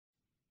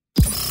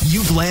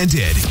You've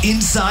landed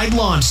inside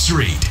Launch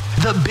Street,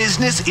 the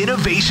Business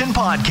Innovation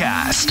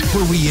Podcast,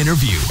 where we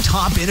interview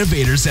top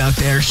innovators out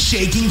there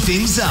shaking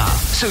things up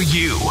so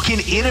you can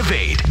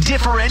innovate,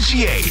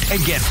 differentiate,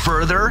 and get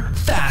further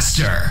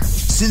faster.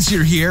 Since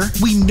you're here,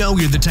 we know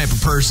you're the type of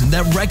person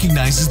that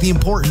recognizes the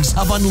importance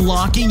of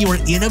unlocking your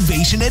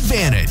innovation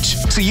advantage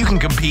so you can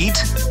compete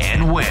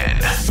and win.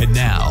 And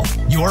now,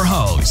 your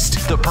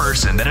host, the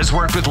person that has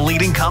worked with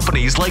leading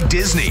companies like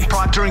Disney,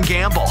 Procter &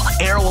 Gamble,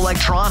 Aero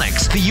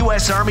Electronics, the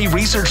U.S. Army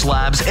Research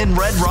Labs, and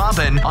Red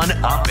Robin on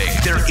upping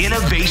their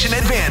innovation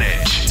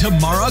advantage.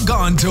 Tamara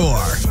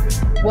Gontor.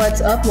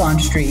 What's up,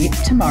 Launch Street?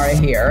 Tamara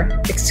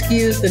here.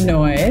 Excuse the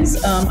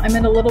noise. I'm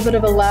in a little bit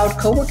of a loud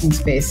co-working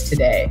space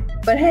today.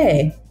 But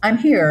hey, I'm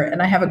here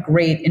and I have a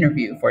great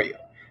interview for you.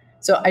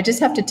 So I just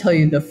have to tell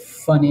you the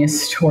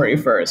funniest story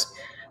first.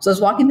 So I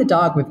was walking the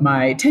dog with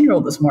my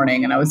 10-year-old this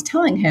morning and I was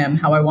telling him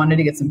how I wanted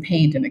to get some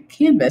paint and a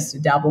canvas to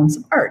dabble in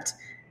some art.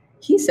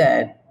 He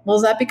said, well,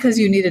 is that because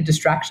you need a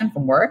distraction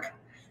from work?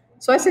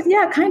 So I said,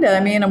 yeah, kind of. I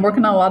mean, I'm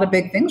working on a lot of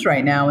big things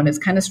right now and it's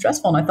kind of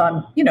stressful. And I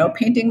thought,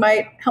 painting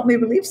might help me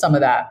relieve some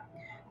of that.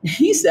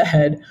 He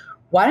said,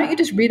 why don't you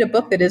just read a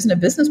book that isn't a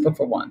business book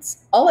for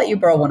once? I'll let you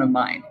borrow one of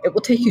mine. It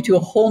will take you to a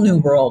whole new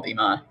world,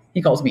 Ima.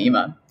 He calls me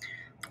Ima.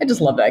 I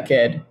just love that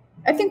kid.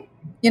 I think,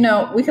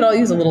 we could all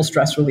use a little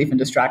stress relief and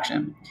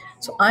distraction.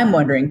 So I'm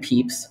wondering,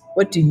 peeps,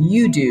 what do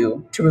you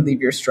do to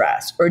relieve your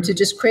stress or to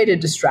just create a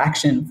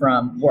distraction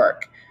from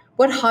work?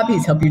 What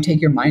hobbies help you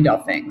take your mind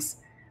off things?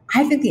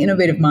 I think the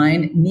innovative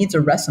mind needs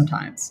a rest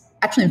sometimes.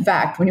 Actually, in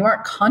fact, when you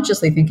aren't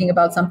consciously thinking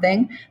about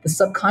something, the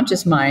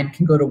subconscious mind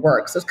can go to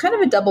work. So it's kind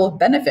of a double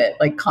benefit,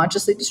 like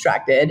consciously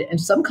distracted and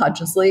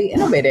subconsciously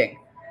innovating.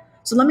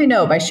 So let me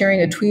know by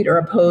sharing a tweet or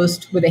a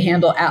post with a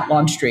handle at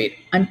Launch Street.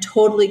 I'm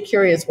totally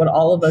curious what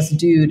all of us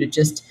do to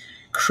just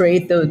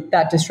create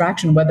that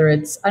distraction, whether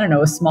it's,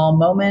 a small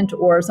moment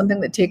or something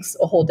that takes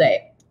a whole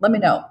day. Let me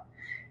know.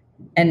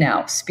 And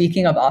now,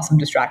 speaking of awesome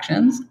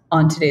distractions,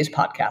 on today's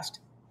podcast,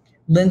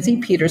 Lindsay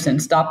Pederson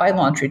stopped by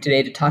Launch Street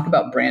today to talk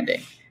about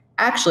branding.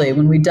 Actually,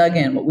 when we dug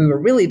in, what we were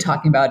really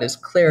talking about is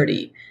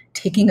clarity,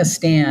 taking a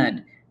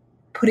stand,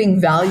 putting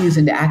values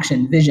into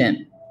action,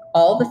 vision,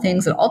 all the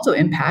things that also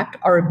impact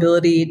our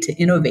ability to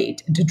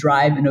innovate and to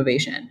drive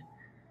innovation.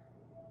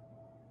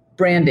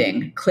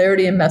 Branding,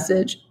 clarity and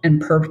message, and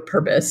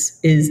purpose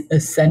is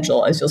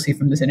essential, as you'll see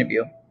from this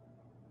interview.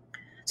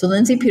 So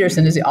Lindsay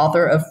Pederson is the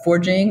author of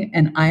Forging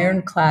An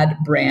Ironclad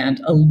Brand,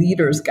 a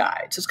leader's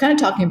guide. So it's kind of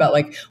talking about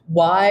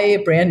why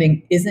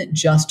branding isn't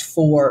just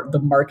for the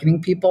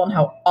marketing people and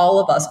how all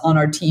of us on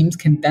our teams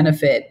can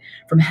benefit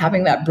from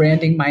having that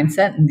branding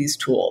mindset and these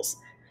tools.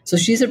 So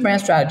she's a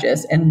brand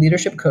strategist and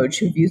leadership coach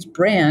who views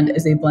brand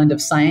as a blend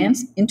of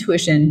science,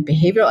 intuition,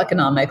 behavioral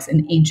economics,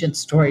 and ancient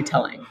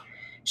storytelling.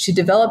 She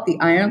developed the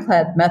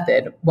Ironclad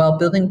Method while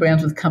building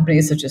brands with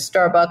companies such as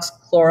Starbucks,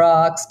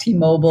 Clorox,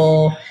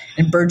 T-Mobile,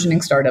 and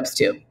burgeoning startups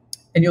too.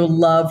 And you'll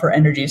love her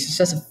energy. It's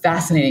just a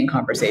fascinating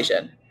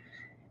conversation.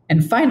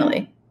 And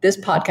finally, this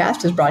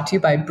podcast is brought to you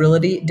by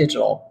Brility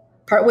Digital.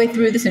 Partway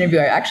through this interview,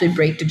 I actually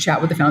break to chat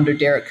with the founder,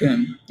 Derek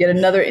Kuhn. Yet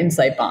another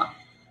insight bomb.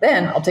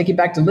 Then I'll take you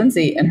back to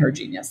Lindsay and her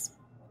genius.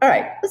 All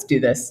right, let's do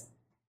this.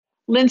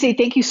 Lindsay,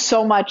 thank you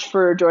so much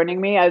for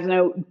joining me. I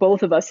know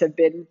both of us have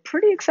been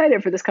pretty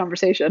excited for this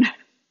conversation.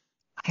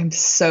 I'm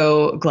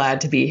so glad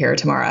to be here,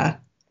 Tamara.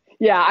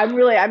 Yeah,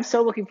 I'm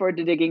so looking forward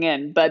to digging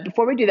in. But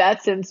before we do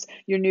that, since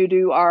you're new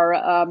to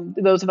our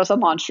those of us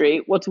on Launch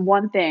Street, what's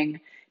one thing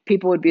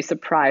people would be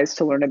surprised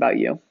to learn about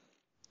you?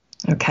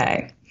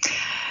 Okay.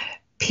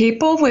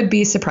 People would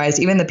be surprised,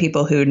 even the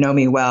people who know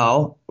me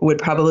well would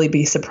probably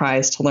be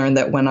surprised to learn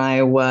that when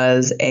I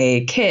was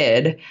a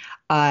kid,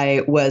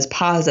 I was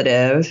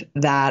positive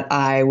that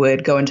I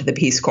would go into the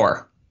Peace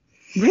Corps.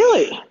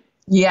 Really?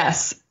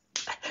 Yes.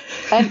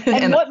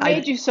 And what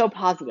made you so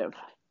positive?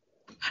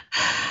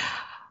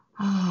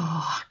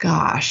 Oh,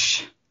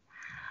 gosh.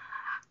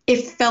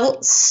 It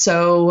felt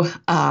so,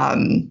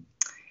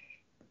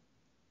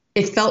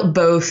 it felt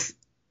both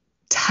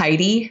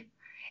tidy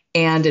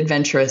and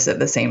adventurous at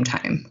the same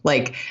time.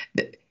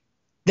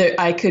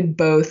 I could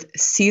both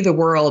see the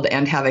world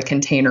and have a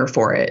container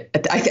for it.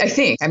 I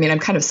think. I mean, I'm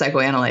kind of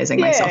psychoanalyzing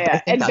myself. But I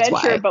think adventure,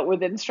 that's why. But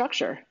within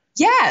structure.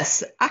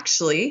 Yes,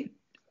 actually.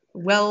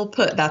 Well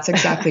put. That's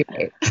exactly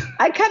right.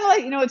 I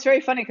kind of it's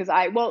very funny because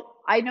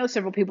I know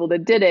several people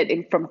that did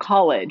it from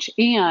college,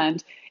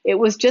 and it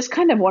was just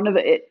kind of one of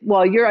the,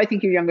 I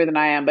think you're younger than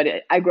I am, but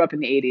I grew up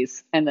in the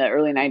 80s and the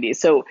early 90s.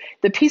 So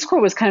the Peace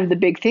Corps was kind of the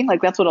big thing.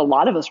 That's what a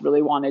lot of us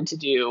really wanted to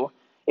do.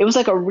 It was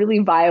a really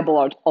viable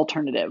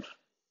alternative.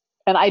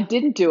 And I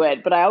didn't do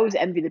it, but I always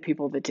envy the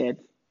people that did.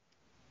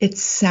 It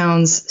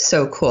sounds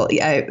so cool.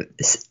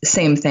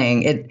 Same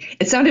thing.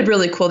 It sounded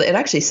really cool. It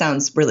actually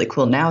sounds really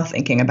cool now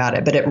thinking about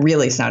it, but it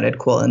really sounded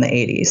cool in the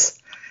 80s.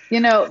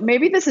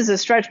 Maybe this is a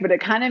stretch, but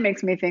it kind of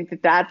makes me think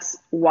that that's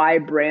why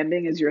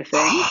branding is your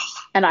thing.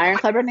 And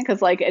Ironclad branding,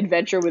 because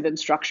adventure within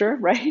structure,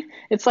 right?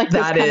 It's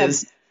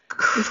this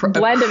this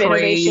blend of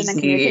innovation and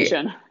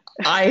communication.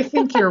 I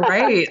think you're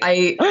right.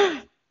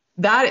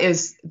 That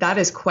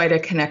is quite a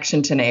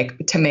connection to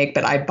make,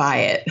 but I buy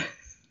it.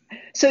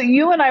 So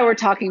you and I were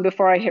talking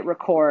before I hit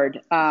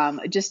record,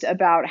 just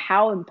about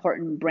how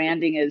important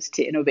branding is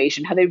to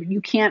innovation,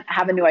 you can't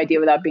have a new idea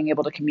without being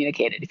able to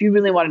communicate it if you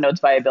really want to know its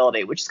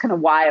viability, which is kind of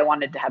why I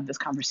wanted to have this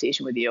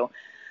conversation with you.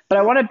 But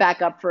I want to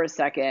back up for a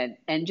second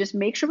and just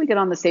make sure we get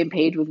on the same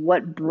page with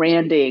what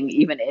branding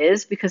even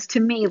is, because to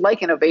me,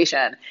 like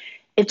innovation,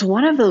 it's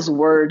one of those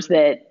words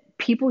that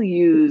people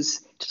use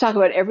to talk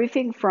about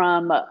everything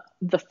from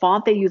the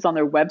font they use on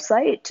their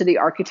website to the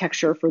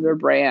architecture for their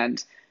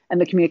brand and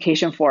the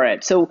communication for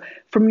it. So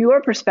from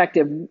your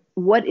perspective,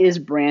 what is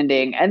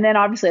branding? And then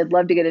obviously I'd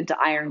love to get into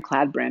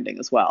ironclad branding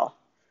as well.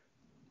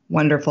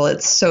 Wonderful.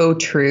 It's so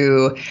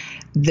true.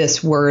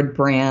 This word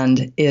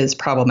brand is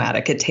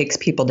problematic. It takes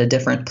people to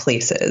different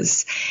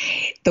places.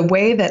 The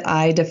way that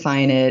I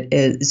define it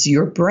is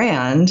your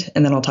brand,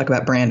 and then I'll talk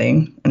about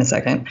branding in a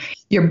second.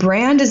 Your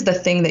brand is the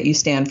thing that you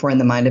stand for in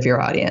the mind of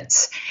your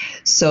audience.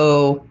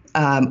 So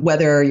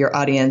whether your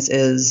audience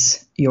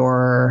is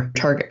your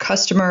target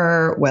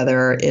customer,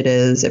 whether it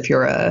is, if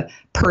you're a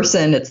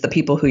person, it's the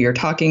people who you're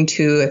talking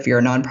to. If you're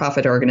a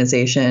nonprofit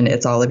organization,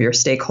 it's all of your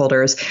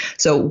stakeholders.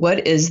 So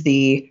what is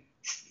the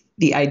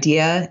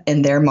idea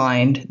in their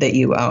mind that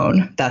you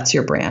own? That's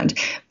your brand.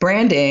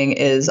 Branding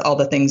is all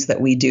the things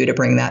that we do to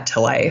bring that to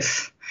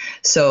life.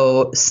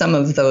 So some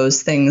of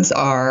those things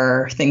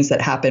are things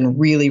that happen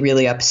really,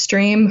 really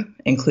upstream,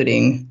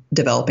 including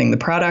developing the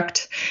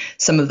product.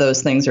 Some of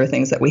those things are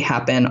things that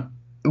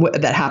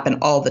happen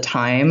all the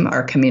time,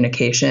 our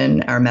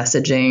communication, our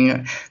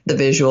messaging, the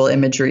visual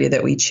imagery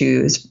that we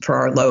choose for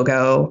our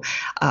logo,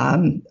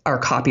 our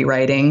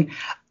copywriting,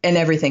 and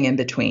everything in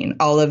between.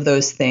 All of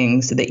those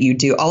things that you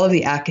do, all of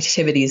the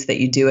activities that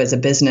you do as a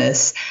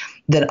business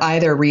that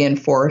either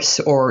reinforce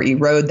or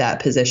erode that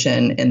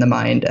position in the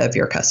mind of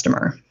your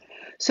customer.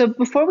 So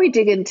before we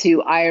dig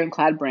into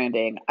ironclad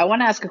branding, I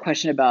want to ask a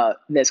question about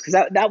this, because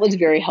that was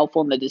very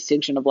helpful in the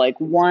distinction of like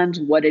one's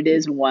what it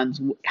is and one's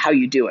how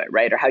you do it,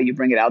 right? Or how you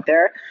bring it out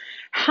there.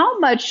 How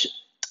much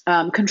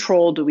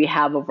control do we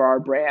have over our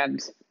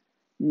brand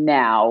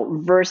now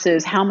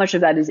versus how much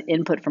of that is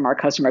input from our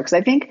customer? Because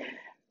I think,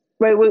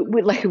 right,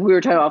 like we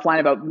were talking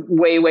offline about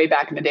way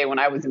back in the day when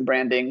I was in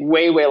branding,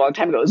 way long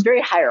time ago, it was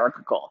very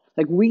hierarchical.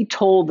 Like we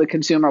told the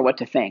consumer what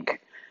to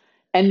think.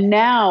 And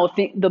now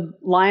the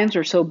lines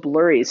are so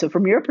blurry. So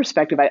from your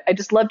perspective, I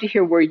just love to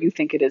hear where you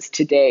think it is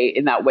today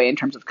in that way in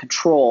terms of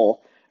control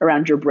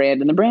around your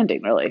brand and the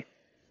branding, really.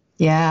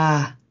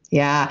 Yeah.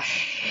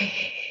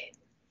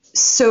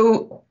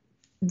 So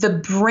the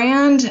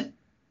brand,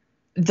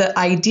 the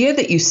idea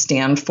that you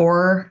stand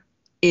for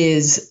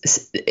is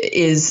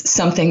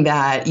something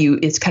that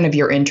it's kind of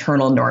your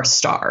internal North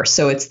Star.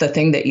 So it's the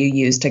thing that you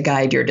use to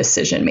guide your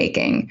decision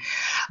making.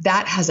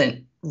 That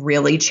hasn't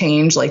really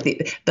changed. Like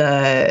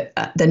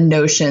the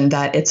notion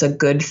that it's a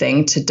good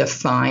thing to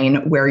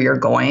define where you're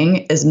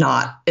going is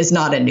not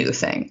a new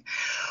thing.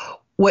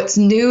 What's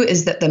new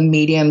is that the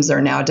mediums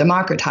are now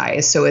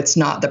democratized. So it's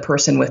not the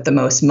person with the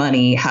most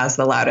money has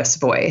the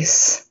loudest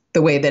voice,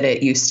 the way that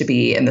it used to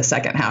be in the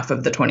second half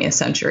of the 20th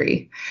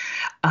century,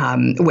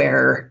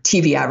 where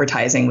TV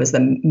advertising was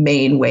the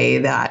main way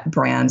that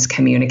brands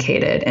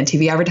communicated. And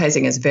TV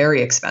advertising is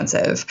very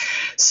expensive.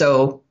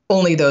 So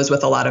only those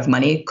with a lot of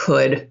money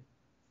could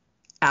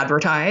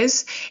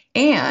advertise,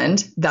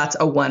 and it's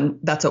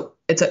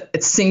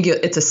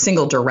a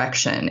single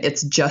direction.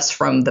 It's just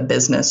from the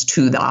business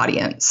to the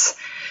audience,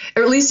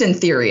 or at least in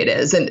theory it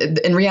is. And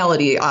in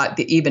reality,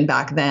 even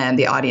back then,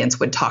 the audience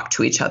would talk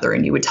to each other,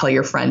 and you would tell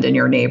your friend and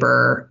your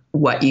neighbor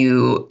what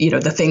the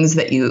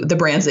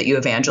brands that you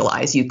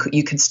evangelize. You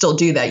could still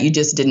do that. You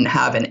just didn't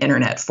have an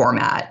internet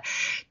format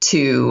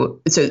so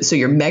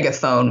your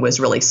megaphone was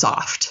really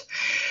soft.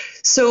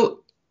 So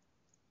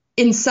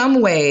in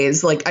some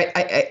ways, like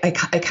I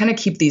kind of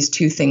keep these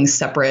two things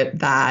separate,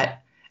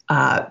 that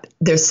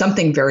there's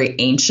something very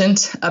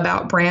ancient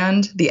about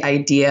brand, the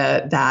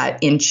idea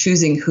that in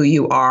choosing who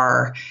you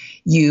are,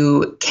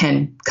 you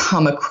can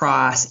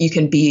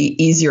be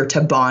easier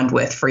to bond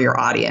with for your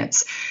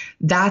audience.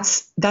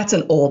 That's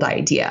an old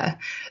idea.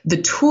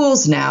 The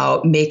tools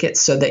now make it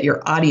so that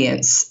your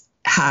audience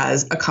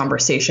has a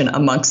conversation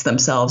amongst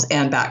themselves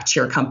and back to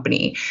your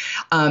company.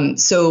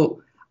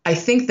 So I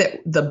think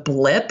that the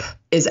blip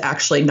is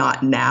actually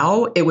not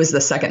now. It was the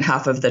second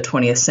half of the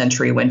 20th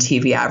century when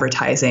TV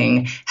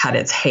advertising had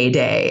its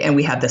heyday, and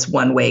we had this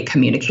one-way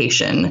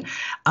communication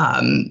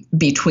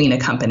between a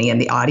company and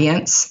the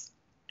audience.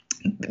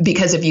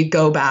 Because if you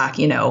go back,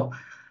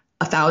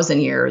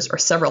 1,000 years or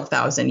several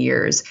thousand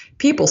years,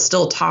 people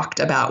still talked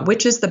about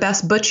which is the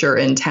best butcher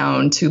in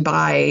town to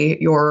buy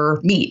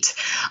your meat.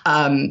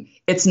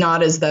 It's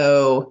not as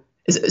though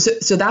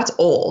So that's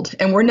old.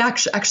 And we're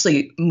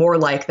actually more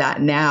like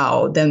that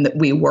now than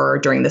we were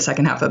during the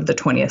second half of the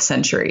 20th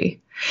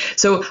century.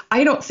 So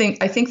I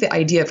think the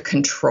idea of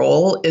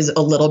control is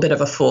a little bit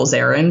of a fool's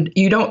errand.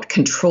 You don't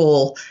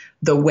control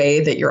the way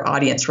that your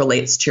audience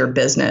relates to your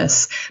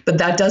business, but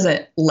that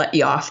doesn't let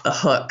you off the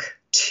hook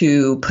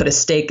to put a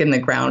stake in the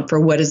ground for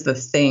what is the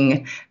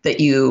thing that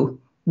you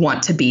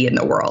want to be in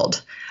the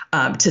world,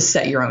 to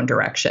set your own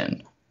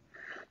direction.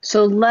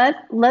 So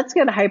let's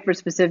get hyper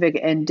specific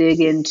and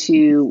dig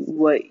into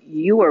what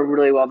you are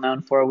really well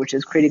known for, which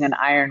is creating an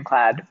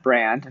ironclad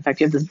brand. In fact,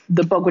 you have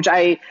the book, which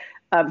I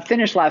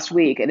finished last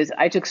week.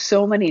 I took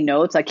so many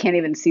notes, I can't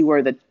even see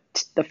where the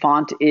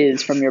font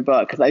is from your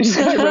book because I just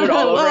wrote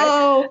all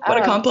over it. What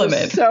a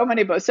compliment. So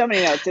many books, so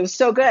many notes. It was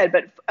so good.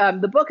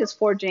 But the book is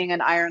Forging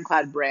an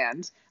Ironclad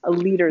Brand, a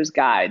leader's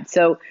guide.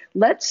 So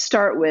let's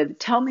start with,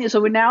 tell me, so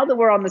now that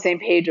we're on the same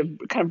page of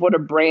kind of what a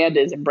brand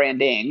is and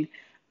branding,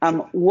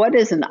 what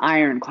is an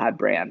ironclad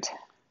brand?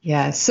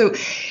 Yeah. So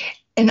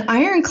an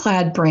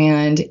ironclad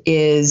brand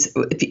is,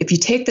 if you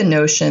take the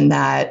notion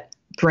that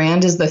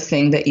brand is the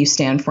thing that you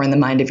stand for in the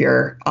mind of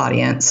your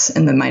audience,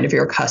 in the mind of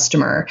your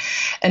customer,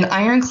 an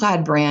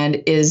ironclad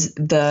brand is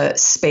the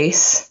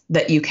space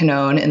that you can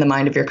own in the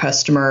mind of your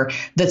customer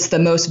that's the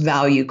most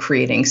value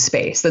creating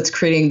space, that's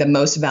creating the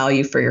most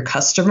value for your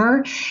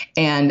customer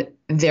and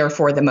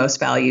therefore the most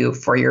value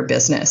for your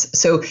business.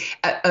 So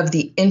of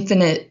the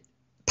infinite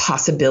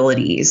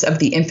possibilities, of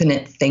the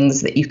infinite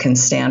things that you can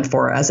stand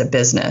for as a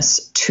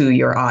business to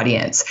your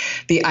audience,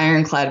 the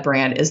ironclad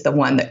brand is the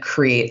one that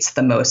creates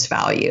the most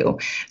value.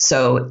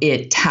 So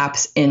it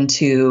taps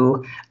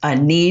into a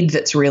need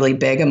that's really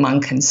big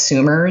among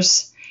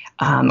consumers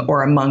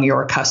or among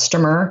your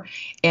customer.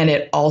 And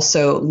it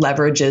also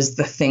leverages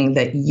the thing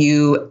that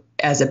you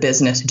as a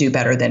business do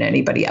better than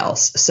anybody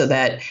else, so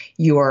that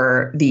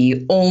you're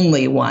the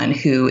only one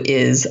who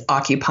is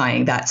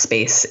occupying that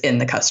space in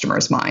the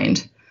customer's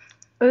mind.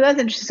 Oh, that's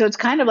interesting. So it's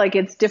kind of like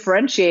it's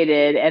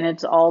differentiated and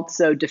it's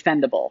also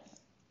defendable.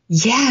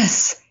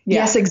 Yes.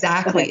 Yeah. Yes,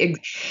 exactly. Okay.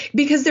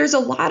 Because there's a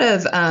lot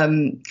of,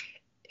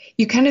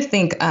 you kind of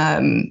think,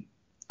 I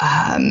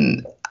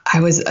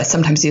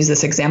sometimes use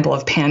this example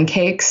of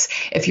pancakes.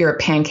 If you're a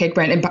pancake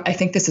brand, and I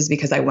think this is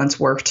because I once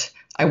worked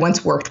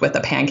with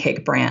a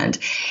pancake brand,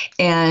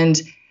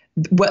 and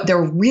what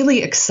they're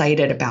really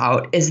excited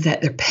about is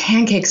that their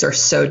pancakes are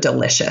so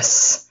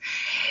delicious.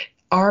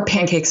 Our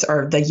pancakes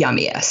are the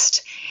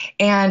yummiest.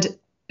 And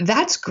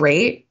that's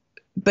great,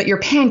 but your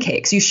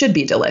pancakes, you should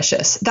be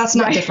delicious. That's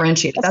not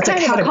differentiated. That's a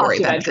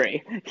category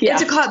entry. Yeah.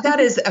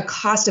 That is a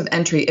cost of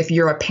entry. If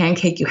you're a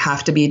pancake, you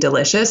have to be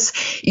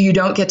delicious. You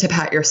don't get to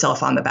pat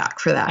yourself on the back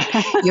for that.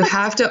 You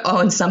have to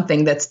own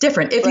something that's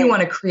different. If you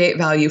want to create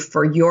value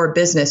for your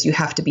business, you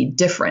have to be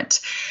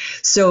different.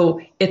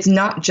 So it's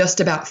not just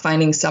about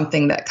finding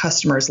something that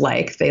customers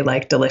like. They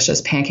like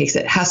delicious pancakes.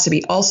 It has to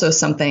be also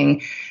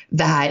something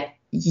that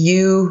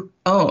you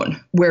own,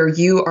 where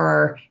you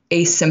are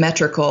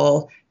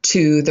asymmetrical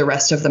to the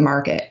rest of the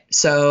market.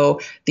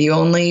 So the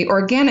only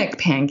organic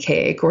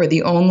pancake, or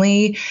the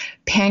only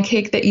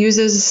pancake that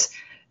uses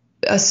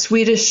a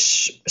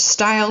Swedish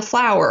style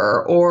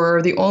flour,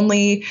 or the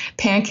only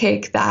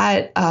pancake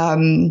that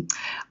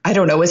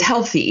is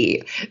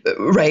healthy,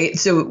 right?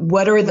 So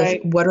what are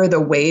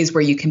the ways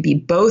where you can be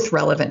both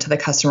relevant to the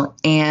customer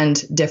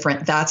and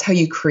different? That's how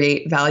you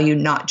create value,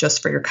 not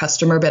just for your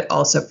customer, but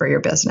also for your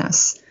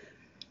business.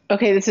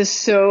 Okay, this is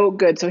so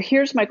good. So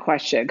here's my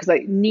question, because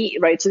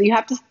so you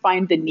have to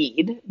find the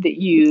need that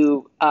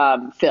you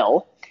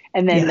fill.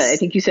 And then I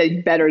think you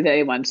said better than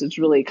anyone, so it's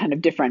really kind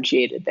of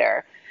differentiated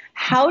there.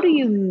 How do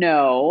you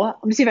know,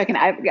 let me see if I can,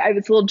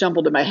 it's a little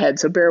jumbled in my head,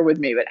 so bear with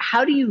me, but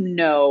how do you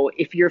know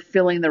if you're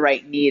filling the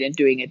right need and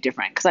doing it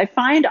different? Because I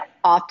find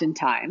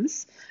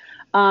oftentimes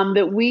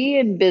that we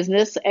in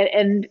business,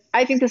 and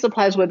I think this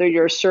applies whether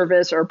you're a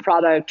service or a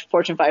product,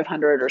 Fortune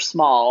 500 or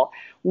small,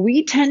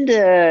 we tend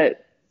to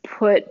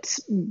put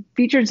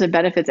features and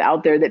benefits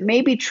out there that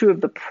may be true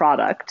of the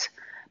product,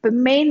 but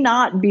may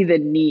not be the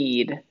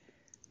need,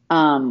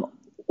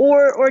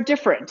 or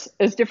different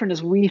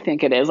as we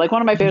think it is. Like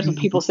one of my favorites when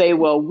people say,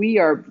 well, we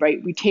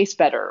taste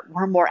better,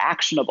 we're more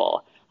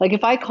actionable. Like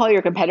if I call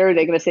your competitor,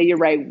 they're going to say, you're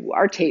right,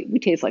 we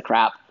taste like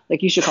crap.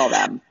 Like you should call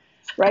them.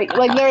 Right?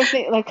 Like there's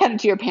like kind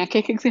of to your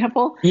pancake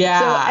example. Yeah.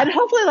 So, and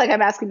hopefully like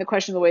I'm asking the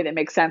question the way that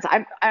makes sense.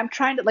 I'm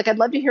trying to, like, I'd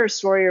love to hear a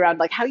story around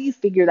like how you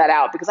figure that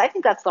out, because I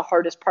think that's the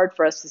hardest part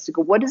for us, is to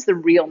go, what is the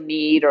real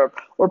need or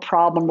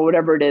problem or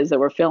whatever it is that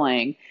we're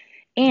filling?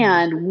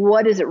 And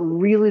what is it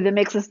really that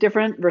makes us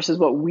different versus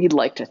what we'd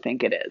like to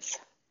think it is?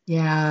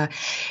 Yeah.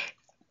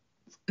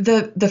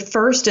 The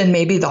first and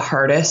maybe the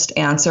hardest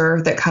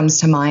answer that comes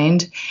to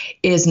mind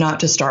is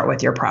not to start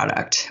with your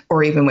product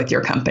or even with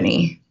your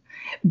company,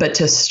 but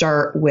to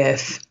start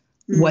with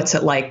what's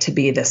it like to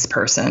be this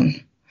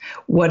person?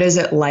 What is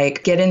it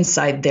like? Get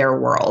inside their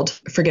world.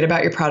 Forget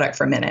about your product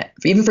for a minute.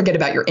 Even forget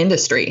about your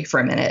industry for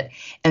a minute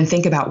and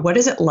think about, what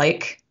is it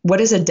like?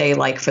 What is a day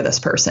like for this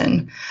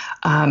person?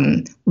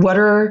 What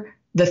are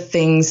the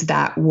things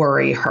that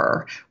worry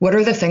her? What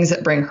are the things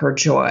that bring her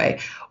joy?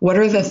 What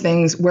are the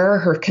things, where are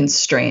her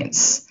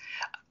constraints?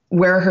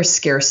 Where are her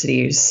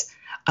scarcities?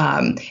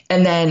 And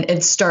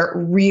then start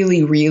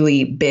really,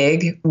 really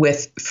big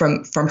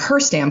from her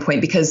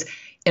standpoint, because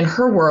in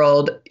her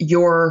world,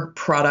 your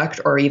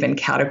product or even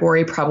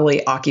category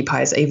probably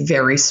occupies a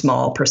very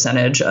small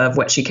percentage of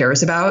what she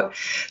cares about.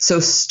 So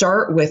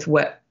start with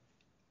what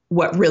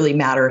what really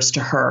matters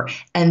to her,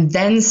 and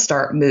then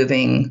start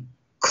moving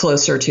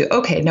closer to,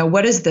 okay, now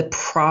what is the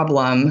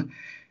problem?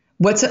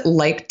 What's it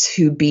like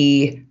to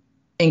be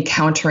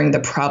encountering the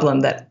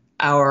problem that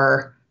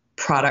our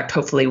product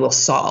hopefully will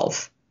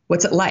solve?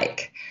 What's it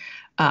like?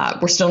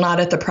 We're still not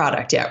at the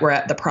product yet. We're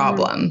at the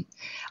problem.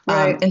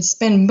 Right. And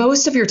spend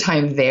most of your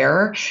time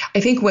there.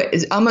 I think what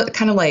is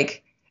kind of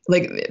like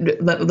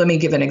let me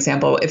give an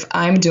example. If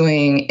I'm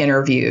doing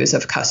interviews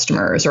of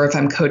customers, or if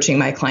I'm coaching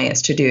my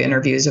clients to do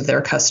interviews of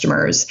their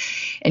customers,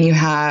 and you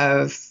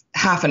have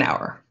half an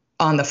hour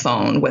on the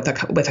phone with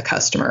a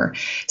customer,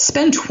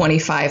 spend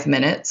 25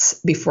 minutes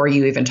before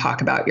you even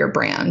talk about your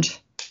brand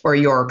or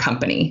your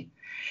company.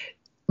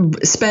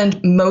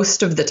 Spend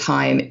most of the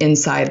time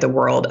inside the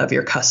world of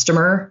your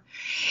customer.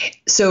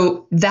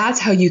 So that's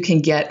how you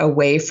can get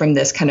away from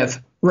this kind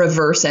of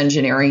reverse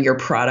engineering your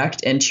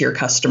product into your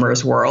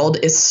customer's world,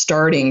 is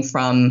starting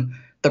from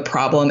the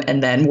problem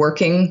and then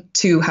working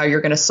to how you're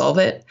going to solve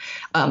it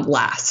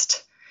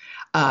last.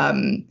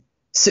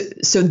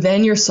 So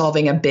then you're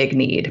solving a big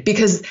need,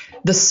 because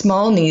the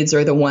small needs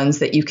are the ones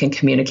that you can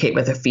communicate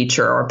with a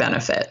feature or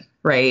benefit,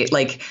 right?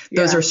 Like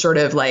those are sort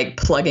of like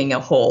plugging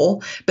a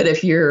hole. But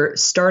if you're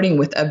starting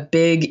with a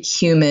big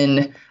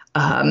human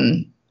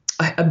unmet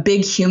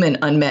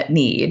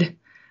need,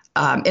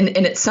 and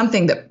it's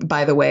something that,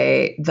 by the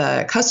way,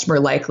 the customer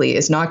likely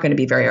is not going to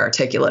be very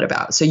articulate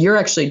about. So you're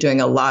actually doing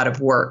a lot of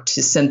work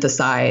to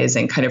synthesize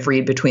and kind of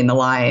read between the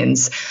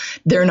lines.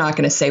 They're not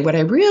going to say, what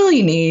I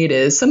really need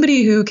is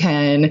somebody who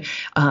can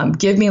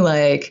give me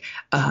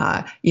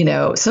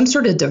some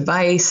sort of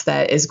device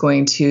that is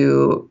going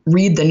to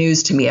read the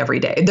news to me every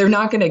day. They're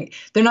not going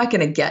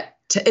to get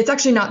to, it's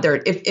actually not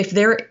there. If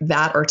they're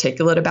that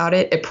articulate about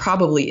it, it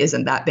probably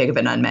isn't that big of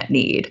an unmet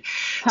need.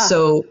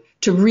 So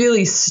to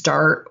really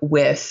start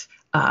with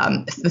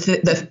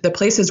the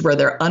places where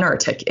they're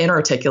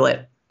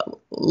inarticulate,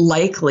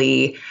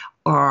 likely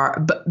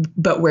are,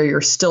 but where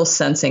you're still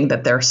sensing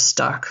that they're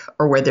stuck,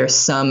 or where there's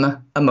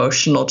some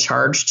emotional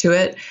charge to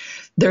it,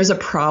 there's a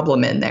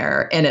problem in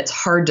there, and it's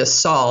hard to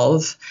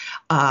solve.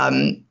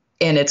 And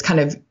it's kind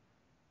of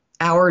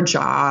our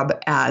job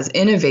as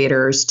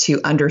innovators to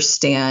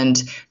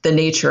understand the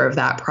nature of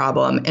that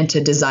problem and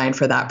to design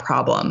for that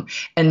problem,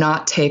 and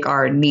not take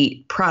our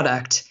neat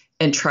product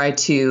and try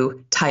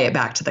to tie it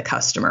back to the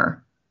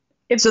customer.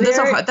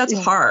 That's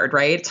hard,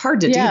 right? It's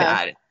hard to do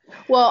that.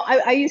 Well,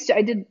 I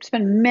did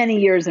spend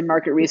many years in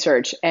market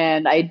research,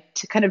 and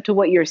to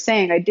what you're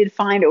saying, I did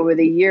find over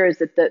the years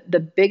that the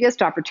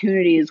biggest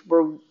opportunities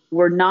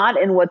were not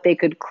in what they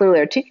could clearly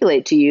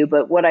articulate to you,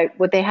 but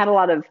what they had a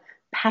lot of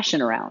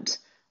passion around,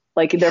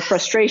 like their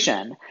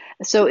frustration.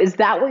 So is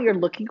that what you're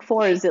looking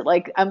for? Is it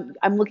like,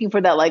 I'm looking for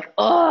that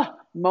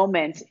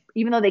moment,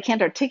 even though they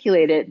can't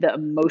articulate it, the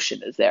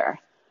emotion is there.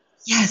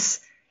 Yes,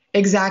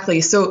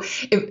 exactly. So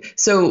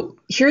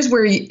here's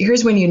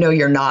when you know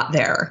you're not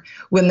there.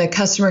 When the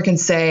customer can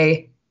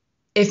say,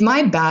 if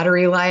my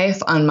battery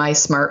life on my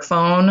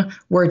smartphone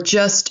were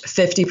just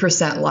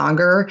 50%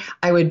 longer,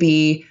 I would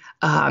be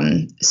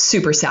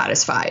super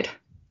satisfied.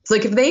 It's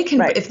like if they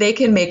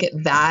can make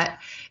it that,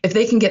 if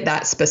they can get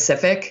that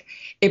specific,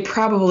 it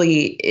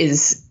probably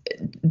is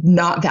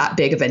not that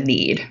big of a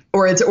need,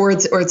 or it's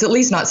at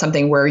least not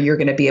something where you're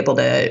going to be able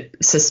to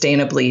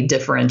sustainably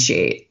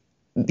differentiate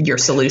your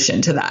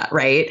solution to that,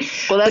 right?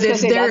 Well,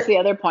 that's the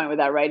other point with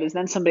that, right? Is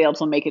then somebody else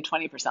will make it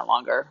 20%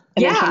 longer,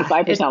 and then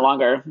 25%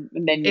 longer,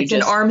 and then it's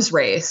an arms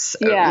race.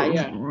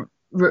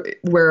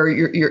 Where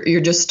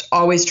you're just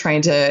always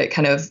trying to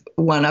kind of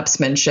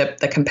one-upsmanship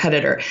the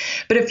competitor.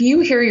 But if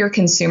you hear your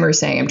consumer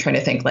saying, I'm trying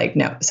to think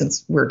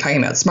since we're talking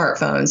about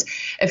smartphones,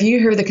 if you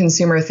hear the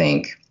consumer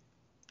think,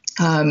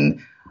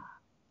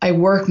 I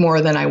work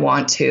more than I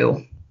want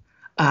to,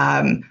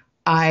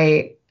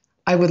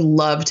 I would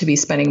love to be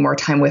spending more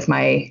time with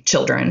my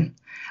children.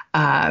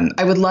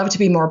 I would love to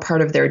be more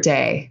part of their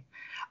day.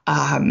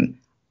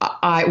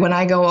 When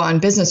I go on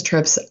business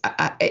trips,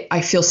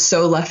 I feel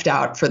so left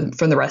out from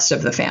the rest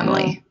of the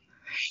family.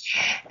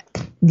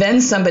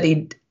 Then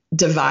somebody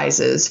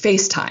devises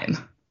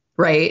FaceTime,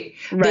 right?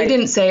 They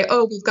didn't say,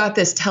 oh, we've got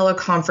this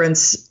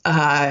teleconference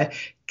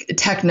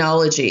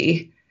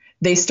technology.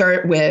 They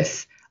start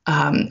with,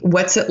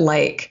 what's it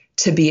like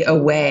to be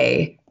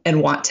away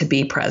and want to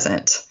be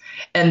present?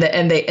 And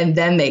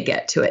then they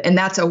get to it. And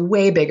that's a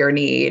way bigger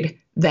need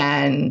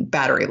than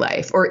battery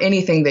life or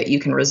anything that you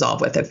can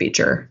resolve with a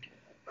feature.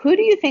 Who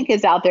do you think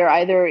is out there,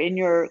 either in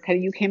your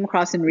you came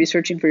across in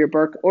researching for your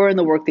book or in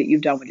the work that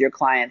you've done with your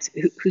clients,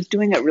 who's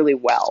doing it really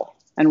well,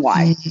 and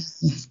why?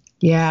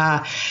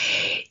 Yeah.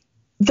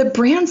 The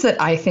brands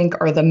that I think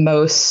are the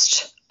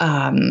most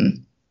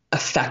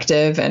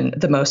effective and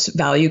the most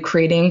value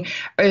creating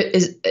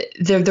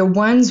they're the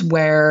ones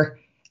where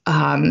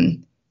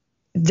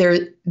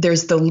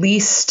there's the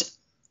least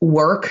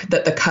work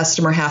that the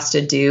customer has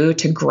to do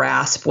to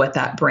grasp what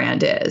that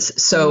brand is.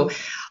 So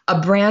a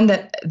brand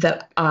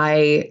that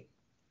I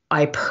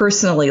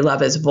personally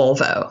love is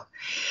Volvo.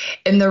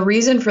 And the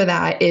reason for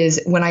that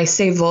is when I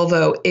say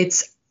Volvo,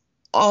 it's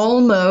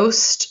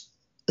almost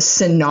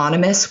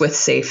synonymous with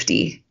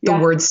safety. The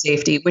word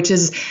safety, which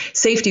is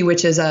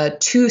a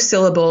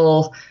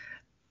 2-syllable,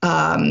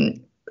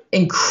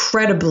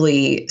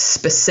 incredibly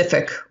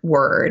specific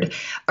word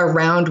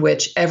around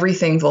which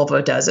everything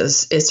Volvo does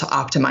is to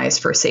optimize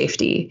for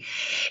safety.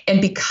 And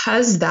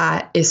because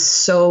that is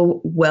so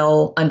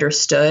well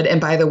understood,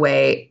 and by the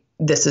way,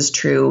 this is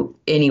true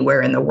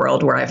anywhere in the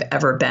world where I've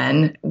ever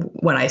been.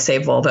 When I say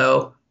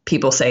Volvo,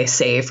 people say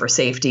safe or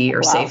safety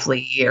or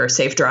safely or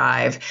safe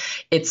drive.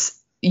 It's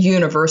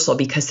universal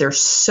because they're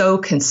so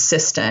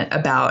consistent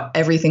about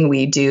everything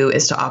we do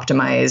is to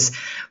optimize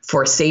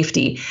for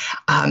safety.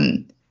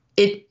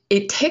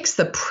 It takes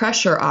the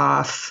pressure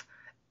off.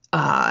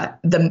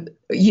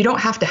 You don't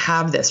have to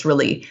have this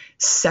really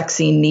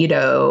sexy,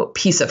 neato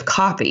piece of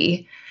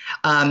copy.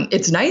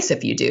 It's nice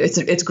if you do.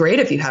 It's great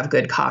if you have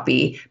good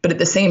copy, but at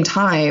the same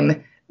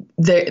time,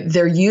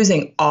 they're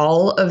using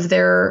all of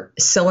their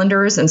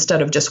cylinders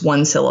instead of just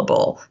one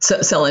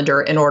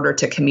cylinder in order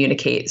to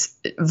communicate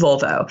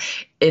Volvo.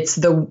 It's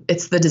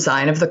the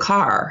design of the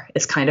car.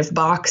 It's kind of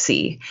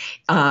boxy.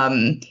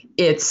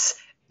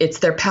 It's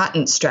their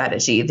patent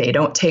strategy. They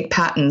don't take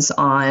patents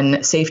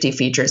on safety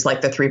features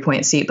like the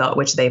 3-point seatbelt,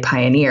 which they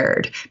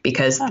pioneered,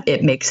 because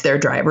it makes their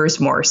drivers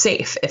more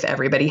safe if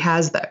everybody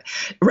has that.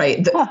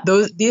 Right.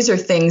 These are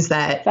things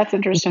that's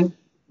interesting.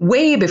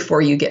 Way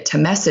before you get to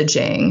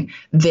messaging,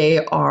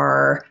 they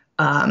are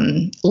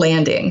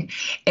landing.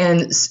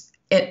 And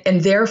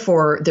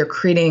therefore, they're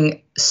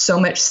creating so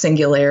much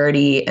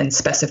singularity and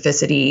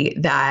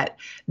specificity that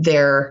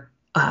their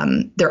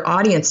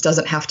audience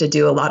doesn't have to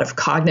do a lot of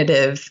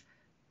cognitive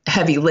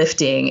heavy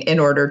lifting in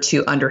order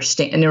to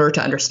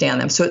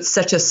understand them. So it's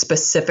such a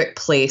specific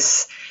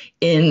place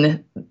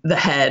in the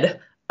head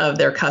of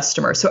their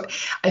customer. So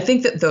I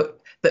think that the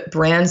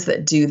brands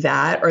that do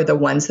that are the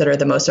ones that are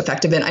the most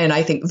effective. And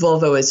I think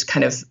Volvo is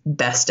kind of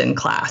best in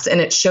class, and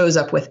it shows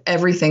up with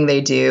everything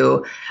they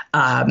do,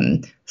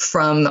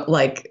 from,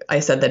 like I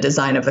said, the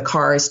design of the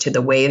cars to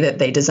the way that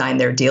they design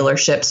their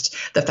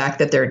dealerships, the fact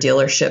that their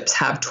dealerships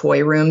have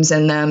toy rooms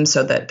in them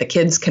so that the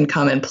kids can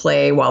come and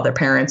play while their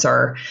parents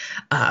are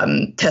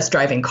test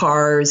driving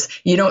cars.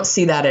 You don't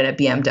see that in a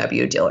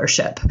BMW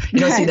dealership. You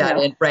don't see that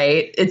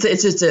right?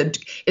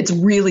 It's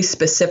really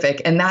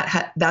specific, and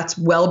that's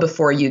well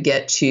before you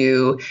get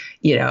to,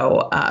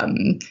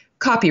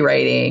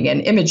 copywriting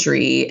and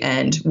imagery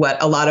and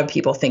what a lot of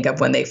people think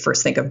of when they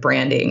first think of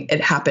branding. It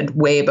happened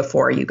way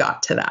before you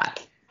got to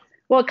that.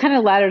 Well, it kind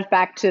of ladders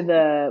back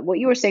to what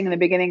you were saying in the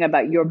beginning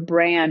about your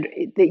brand,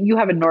 that you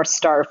have a North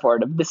Star for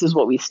it. This is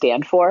what we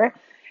stand for.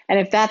 And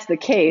if that's the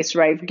case,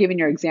 right, given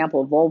your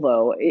example of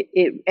Volvo,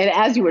 and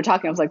as you were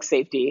talking, I was like,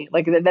 safety,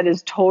 like that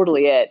is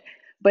totally it.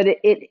 But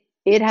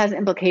it has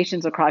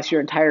implications across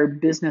your entire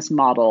business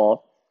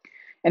model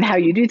and how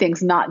you do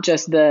things, not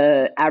just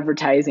the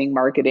advertising,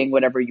 marketing,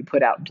 whatever you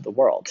put out into the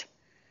world.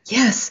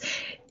 Yes,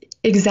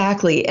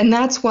 exactly. And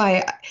that's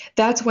why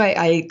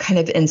I kind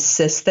of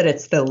insist that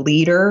it's the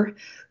leader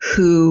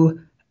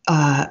who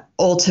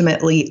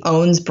ultimately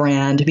owns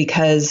brand,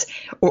 because,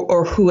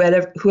 or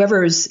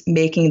whoever's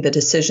making the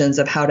decisions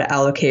of how to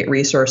allocate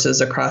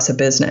resources across a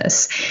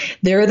business,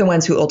 they're the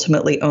ones who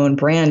ultimately own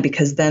brand,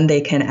 because then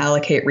they can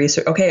allocate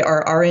resource. Okay,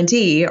 our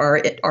R&D,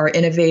 our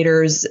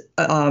innovators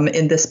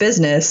in this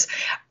business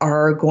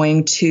are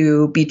going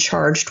to be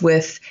charged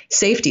with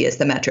safety as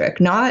the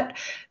metric, not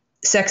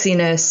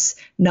sexiness,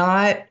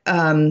 not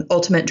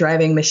ultimate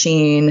driving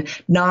machine,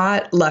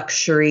 not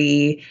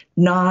luxury,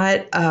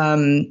 not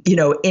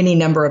any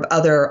number of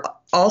other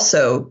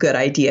also good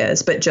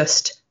ideas, but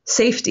just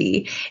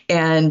safety,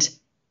 and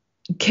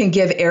can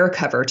give air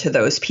cover to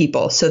those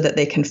people so that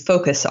they can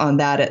focus on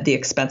that at the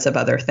expense of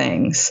other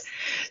things.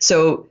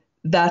 So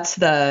that's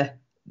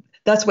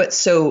what's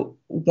so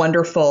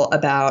wonderful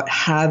about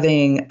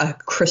having a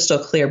crystal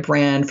clear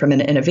brand from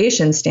an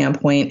innovation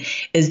standpoint,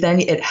 is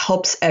then it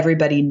helps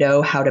everybody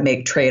know how to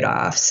make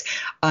trade-offs.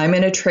 I'm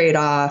in a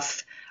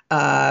trade-off.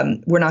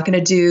 We're not going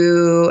to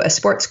do a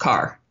sports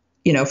car,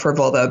 for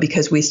Volvo,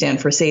 because we stand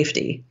for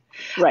safety.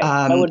 Right.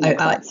 That wouldn't make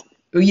sense.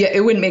 Yeah,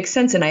 it wouldn't make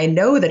sense. And I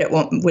know that it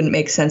wouldn't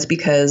make sense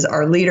because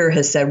our leader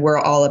has said we're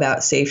all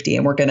about safety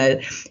and we're going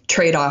to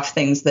trade off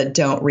things that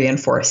don't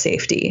reinforce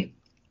safety.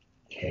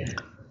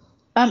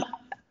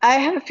 I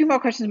have a few more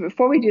questions.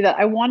 Before we do that,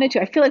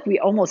 I feel like we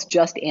almost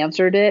just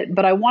answered it,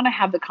 but I want to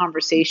have the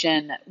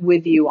conversation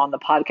with you on the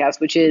podcast,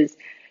 which is,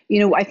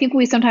 I think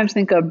we sometimes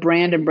think of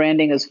brand and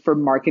branding as for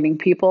marketing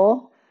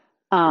people,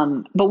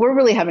 but we're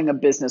really having a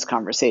business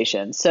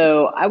conversation.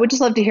 So I would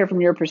just love to hear from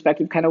your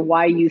perspective, kind of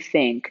why you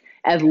think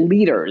as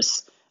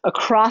leaders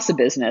across a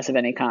business of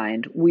any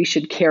kind, we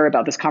should care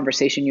about this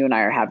conversation you and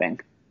I are having.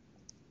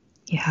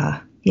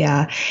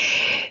 Yeah.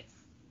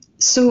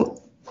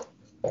 So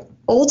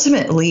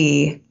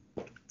ultimately,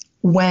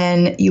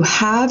 when you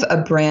have a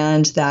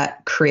brand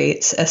that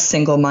creates a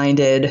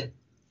single-minded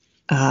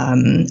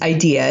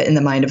idea in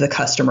the mind of the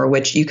customer,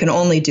 which you can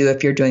only do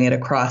if you're doing it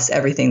across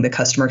everything the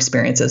customer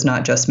experiences,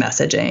 not just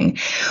messaging.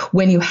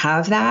 When you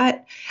have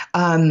that,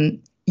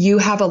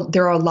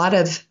 there are a lot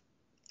of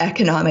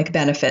economic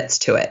benefits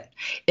to it.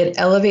 It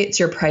elevates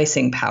your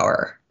pricing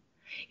power.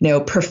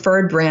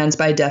 Preferred brands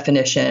by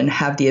definition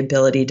have the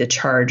ability to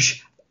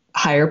charge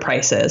higher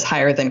prices,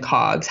 higher than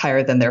COGS,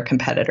 higher than their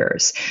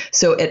competitors.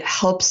 So it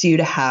helps you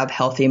to have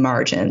healthy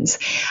margins.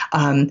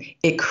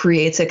 It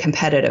creates a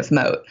competitive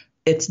moat.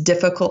 It's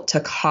difficult to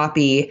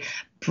copy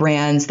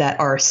brands that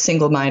are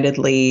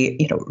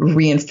single-mindedly,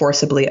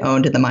 reinforceably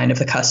owned in the mind of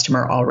the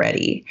customer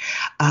already.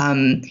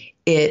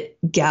 It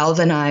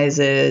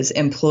galvanizes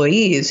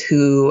employees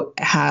who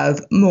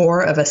have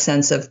more of a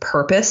sense of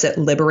purpose. It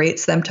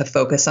liberates them to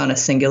focus on a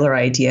singular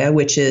idea,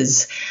 which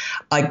is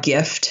a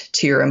gift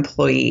to your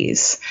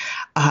employees.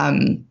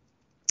 All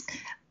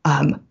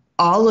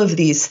of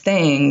these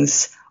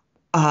things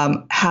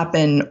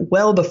happen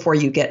well before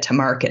you get to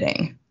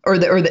marketing. Or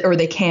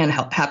they can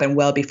happen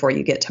well before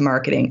you get to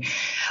marketing.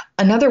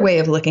 Another way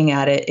of looking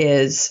at it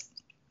is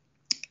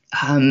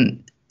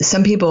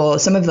some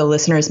of the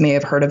listeners may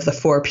have heard of the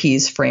 4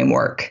 Ps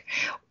framework,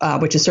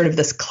 which is sort of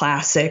this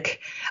classic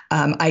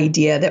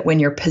idea that when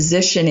you're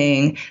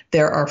positioning,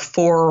 there are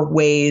 4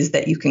 ways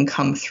that you can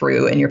come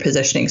through in your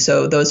positioning.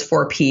 So those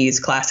 4 Ps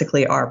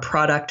classically are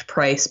product,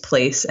 price,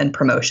 place, and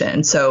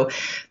promotion. So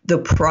the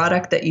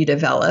product that you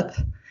develop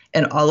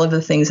and all of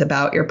the things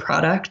about your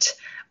product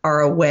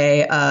are a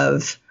way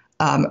of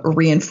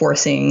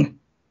reinforcing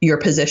your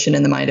position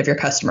in the mind of your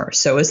customer.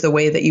 So is the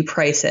way that you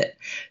price it.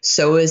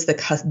 So is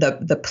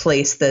the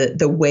place,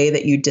 the way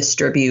that you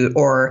distribute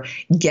or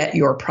get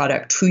your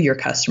product to your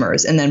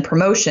customers. And then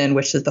promotion,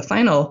 which is the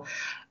final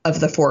of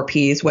the 4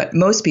 Ps, what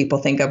most people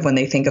think of when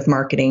they think of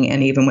marketing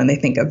and even when they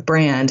think of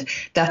brand,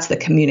 that's the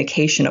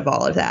communication of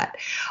all of that.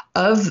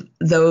 Of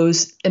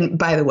those, and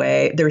by the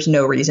way, there's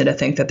no reason to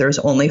think that there's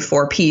only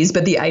 4 Ps,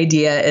 but the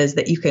idea is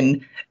that you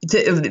can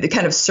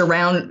kind of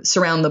surround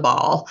the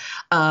ball.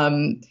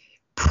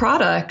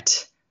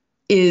 Product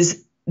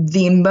is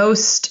the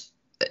most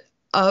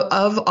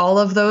of all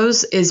of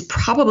those is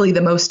probably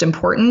the most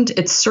important.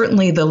 It's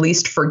certainly the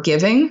least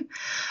forgiving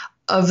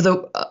of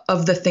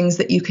the things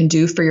that you can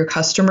do for your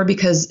customer,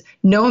 because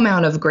no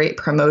amount of great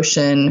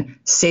promotion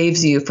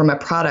saves you from a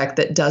product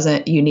that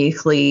doesn't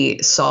uniquely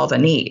solve a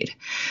need.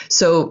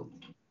 So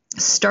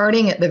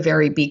starting at the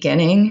very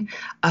beginning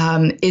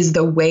is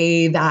the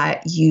way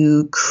that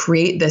you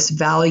create this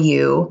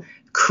value,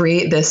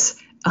 create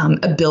this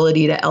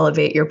ability to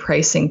elevate your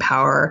pricing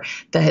power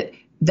that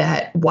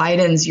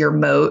widens your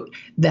moat,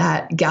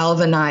 that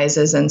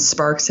galvanizes and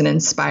sparks and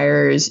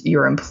inspires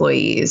your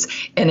employees.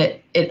 And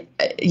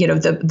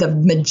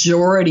the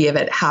majority of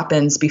it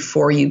happens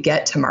before you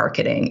get to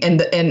marketing.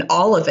 And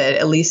all of it,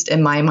 at least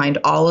in my mind,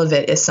 all of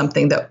it is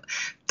something that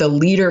the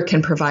leader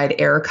can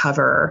provide air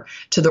cover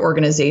to the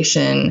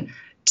organization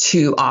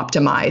to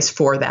optimize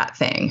for that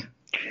thing.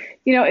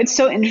 It's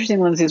so interesting,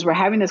 Lindsay, as we're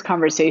having this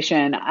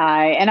conversation.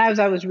 As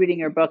I was reading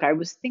your book, I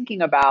was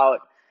thinking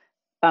about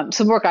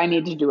some work I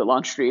need to do at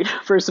Longstreet,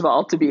 first of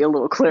all, to be a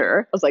little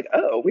clearer. I was like,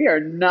 oh, we are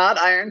not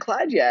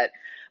ironclad yet.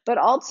 But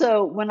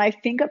also, when I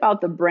think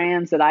about the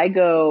brands that I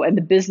go and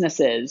the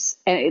businesses,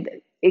 and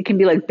it can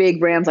be like big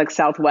brands like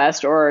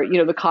Southwest or,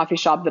 the coffee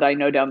shop that I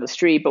know down the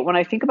street. But when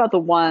I think about the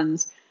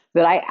ones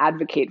that I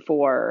advocate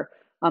for,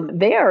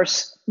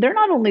 they're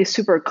not only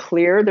super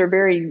clear, they're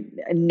very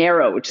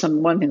narrow, which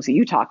one of the things that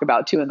you talk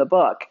about too in the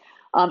book,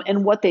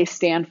 and what they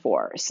stand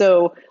for.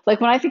 So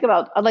like when I think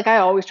about, I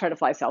always try to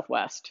fly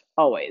Southwest,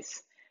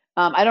 always.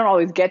 I don't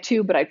always get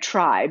to, but I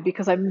try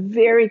because I'm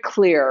very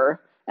clear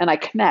and I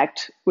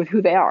connect with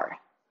who they are.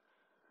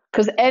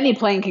 Because any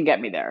plane can get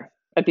me there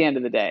at the end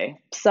of the day.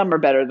 Some are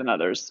better than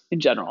others in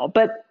general,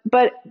 but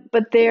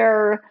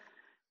they're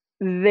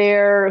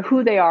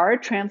who they are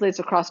translates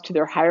across to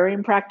their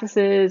hiring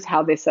practices,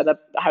 how they set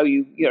up, how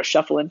you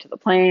shuffle into the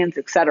planes,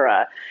 et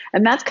cetera.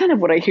 And that's kind of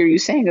what I hear you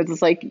saying is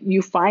it's like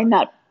you find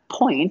that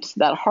point,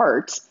 that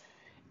heart,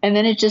 and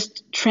then it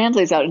just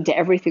translates out into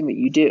everything that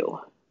you do.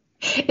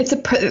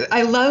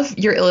 I love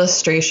your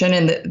illustration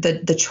and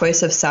the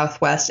choice of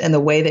Southwest and the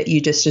way that you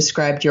just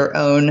described your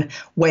own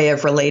way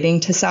of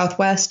relating to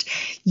Southwest.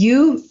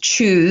 You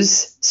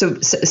choose, so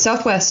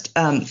Southwest,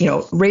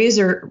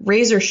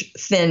 razor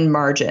thin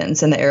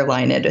margins in the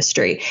airline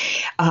industry.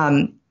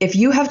 If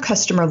you have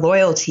customer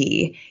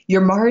loyalty,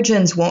 your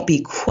margins won't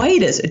be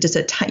quite as just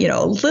a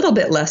little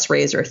bit less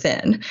razor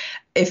thin.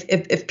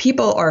 If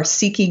people are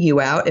seeking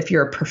you out, if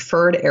you're a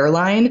preferred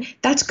airline,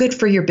 that's good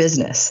for your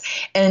business.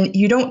 And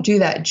you don't do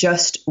that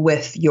just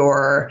with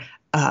your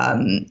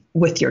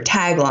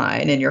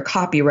tagline and your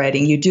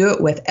copywriting. You do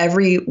it with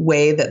every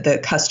way that the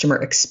customer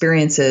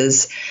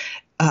experiences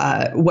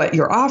what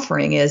your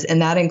offering is,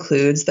 and that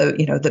includes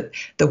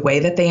the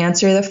way that they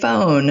answer the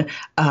phone,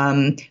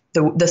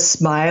 the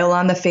smile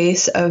on the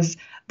face of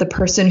the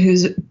person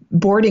who's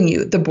boarding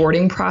you, the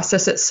boarding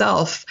process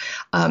itself.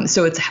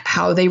 So it's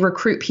how they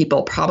recruit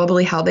people,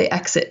 probably how they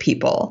exit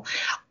people.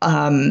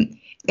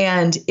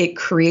 And it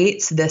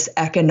creates this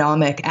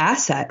economic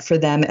asset for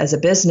them as a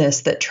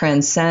business that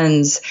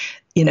transcends,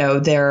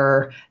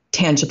 their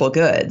tangible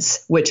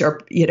goods, which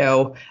are,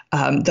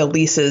 the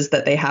leases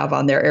that they have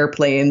on their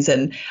airplanes.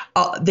 And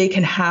they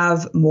can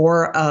have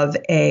more of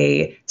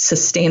a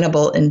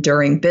sustainable,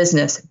 enduring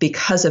business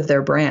because of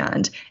their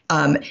brand.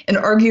 And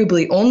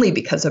arguably only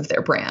because of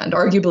their brand.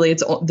 Arguably,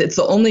 it's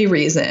the only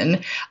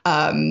reason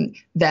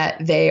that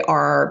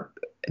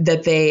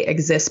they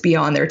exist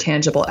beyond their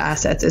tangible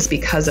assets is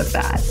because of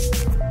that.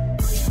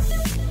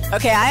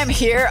 Okay, I am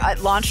here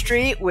at Launch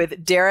Street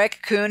with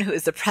Derek Kuhn, who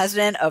is the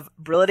president of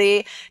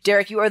Brility.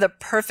 Derek, you are the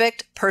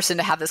perfect person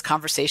to have this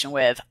conversation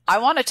with. I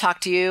want to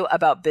talk to you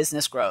about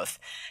business growth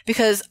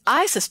because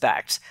I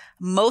suspect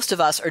most of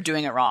us are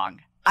doing it wrong.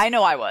 I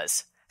know I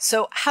was.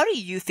 So how do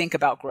you think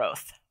about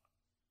growth?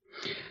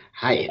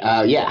 Hi.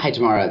 Hi,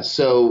 Tamara.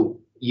 So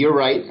you're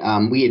right.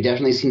 We have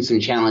definitely seen some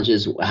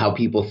challenges how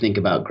people think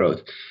about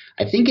growth.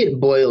 I think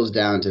it boils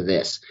down to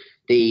this.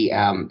 They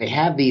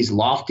have these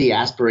lofty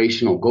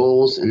aspirational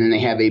goals, and then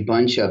they have a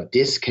bunch of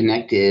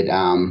disconnected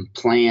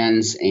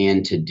plans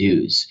and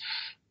to-dos.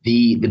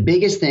 The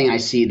biggest thing I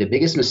see, the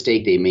biggest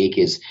mistake they make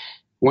is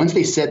once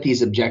they set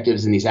these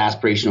objectives and these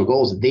aspirational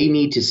goals, they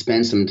need to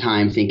spend some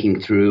time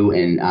thinking through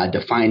and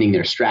defining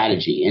their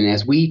strategy. And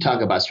as we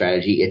talk about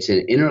strategy, it's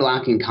an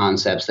interlocking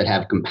concepts that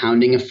have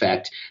compounding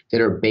effect that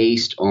are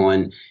based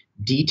on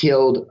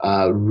detailed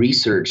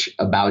research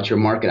about your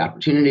market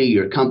opportunity,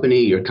 your company,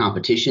 your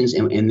competitions,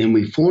 and then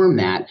we form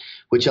that,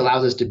 which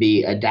allows us to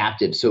be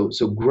adaptive. So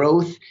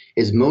growth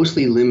is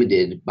mostly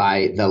limited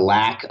by the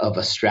lack of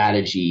a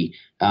strategy,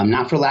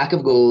 not for lack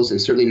of goals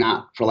and certainly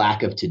not for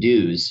lack of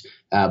to-dos,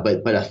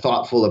 but a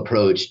thoughtful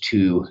approach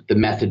to the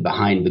method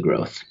behind the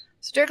growth.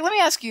 So Derek, let me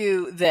ask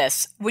you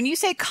this. When you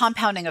say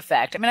compounding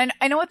effect, I mean,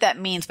 I know what that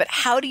means, but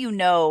how do you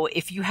know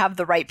if you have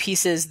the right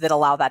pieces that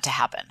allow that to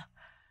happen?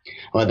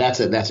 Well, that's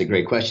a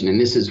great question. And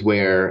this is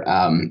where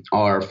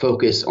our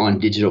focus on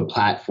digital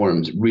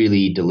platforms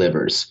really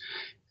delivers.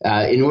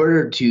 In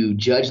order to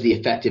judge the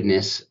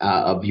effectiveness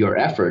of your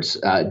efforts,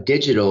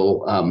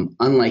 digital,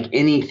 unlike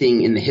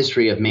anything in the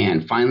history of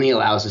man, finally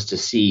allows us to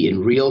see in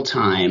real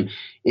time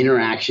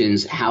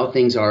interactions, how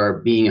things are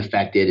being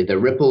affected, the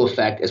ripple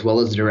effect as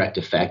well as the direct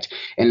effect.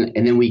 And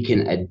then we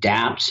can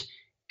adapt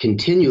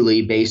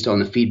continually based on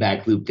the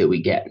feedback loop that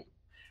we get.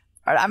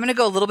 All right, I'm going to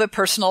go a little bit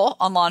personal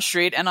on Launch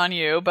Street and on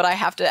you, but I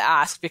have to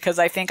ask because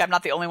I think I'm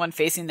not the only one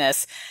facing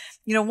this.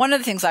 One of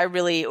the things I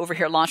really over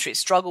here at Launch Street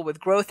struggle with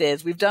growth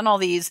is we've done all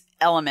these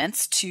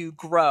elements to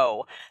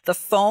grow. The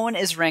phone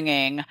is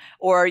ringing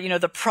or,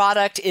 the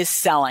product is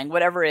selling,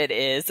 whatever it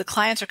is. The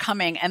clients are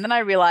coming. And then I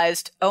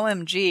realized,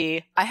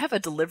 OMG, I have a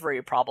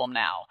delivery problem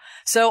now.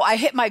 So I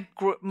hit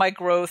my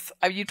growth.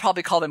 You'd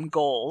probably call them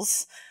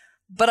goals.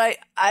 But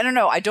I don't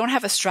know. I don't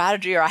have a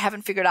strategy or I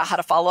haven't figured out how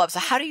to follow up. So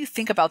how do you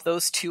think about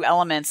those two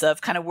elements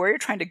of kind of where you're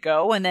trying to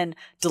go and then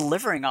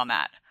delivering on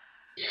that?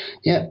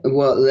 Yeah,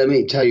 well, let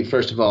me tell you,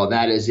 first of all,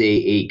 that is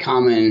a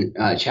common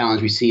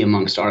challenge we see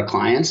amongst our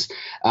clients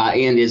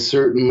and is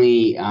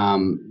certainly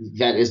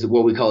that is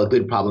what we call a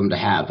good problem to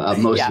have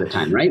most of the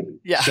time, right?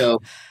 Yeah.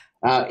 So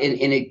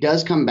and it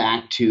does come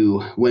back to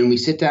when we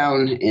sit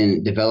down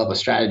and develop a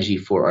strategy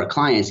for our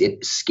clients,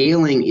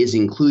 scaling is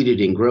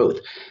included in growth.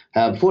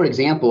 For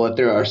example, if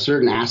there are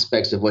certain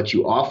aspects of what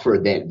you offer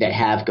that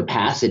have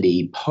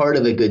capacity, part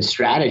of a good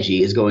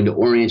strategy is going to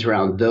orient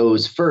around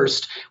those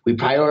first. We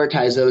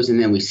prioritize those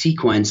and then we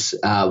sequence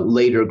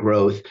later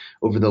growth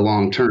over the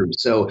long term.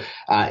 So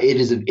it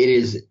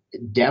is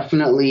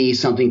definitely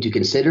something to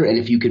consider. And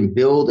if you can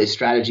build a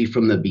strategy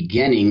from the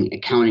beginning,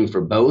 accounting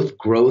for both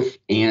growth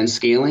and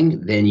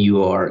scaling, then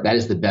that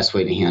is the best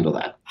way to handle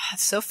that.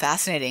 That's so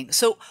fascinating.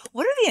 So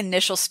what are the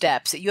initial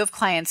steps that you have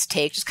clients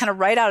take just kind of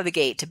right out of the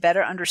gate to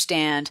better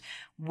understand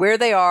where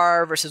they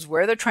are versus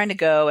where they're trying to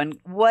go and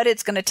what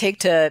it's going to take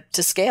to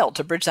scale,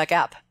 to bridge that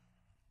gap?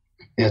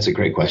 That's a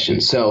great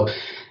question. So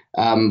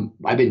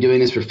I've been doing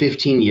this for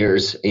 15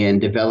 years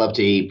and developed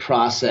a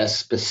process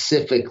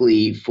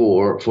specifically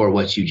for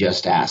what you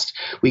just asked.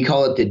 We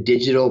call it the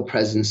Digital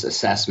Presence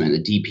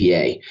Assessment, the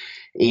DPA.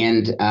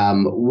 And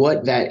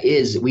what that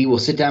is, we will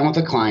sit down with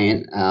a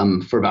client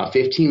for about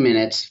 15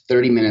 minutes,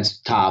 30 minutes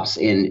tops,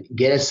 and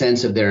get a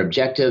sense of their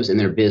objectives and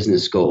their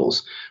business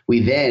goals.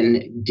 We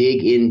then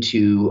dig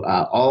into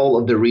all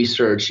of the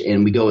research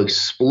and we go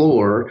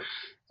explore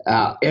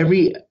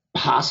every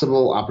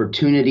possible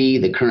opportunity,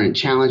 the current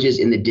challenges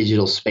in the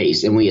digital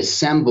space. And we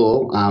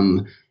assemble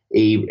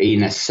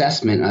an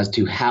assessment as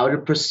to how to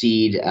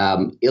proceed,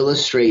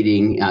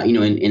 illustrating,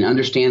 in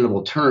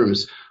understandable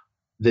terms,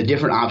 the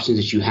different options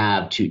that you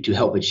have to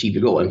help achieve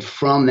your goal. And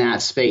from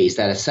that space,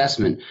 that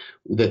assessment,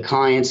 the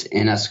clients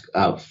and us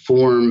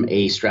form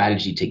a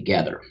strategy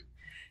together.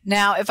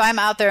 Now, if I'm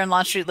out there in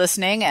Launch Street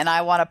listening and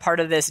I want a part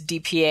of this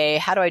DPA,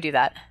 how do I do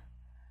that?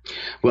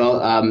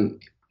 Well,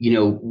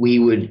 we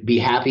would be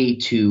happy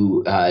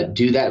to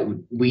do that.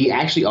 We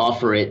actually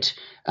offer it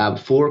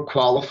for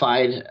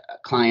qualified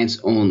clients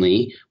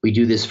only. We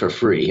do this for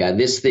free.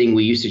 This thing,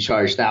 we used to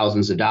charge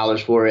thousands of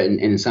dollars for it, and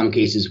in some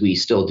cases, we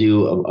still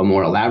do a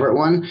more elaborate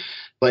one.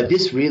 But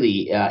this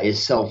really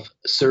is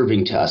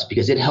self-serving to us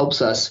because it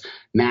helps us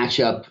match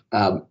up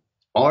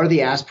are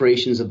the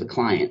aspirations of the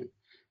client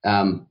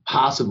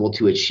possible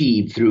to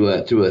achieve through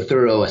a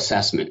thorough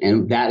assessment?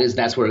 And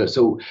that's where.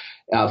 So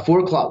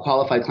for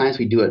qualified clients,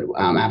 we do it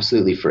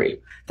absolutely free.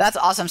 That's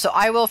awesome. So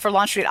for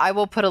Launch Street, I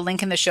will put a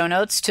link in the show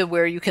notes to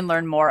where you can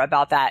learn more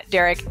about that.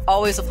 Derek,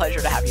 always a pleasure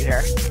to have you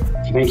here.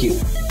 Thank you.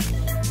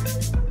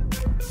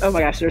 Oh my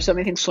gosh, there's so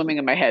many things swimming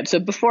in my head. So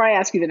before I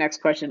ask you the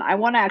next question, I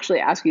want to actually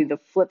ask you the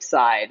flip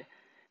side,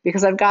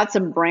 because I've got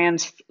some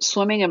brands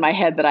swimming in my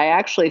head that I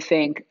actually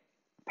think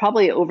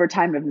probably over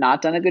time have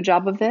not done a good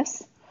job of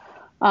this.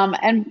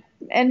 And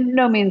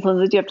no means,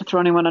 Lindsay, do you have to throw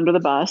anyone under the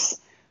bus?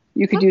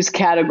 You could use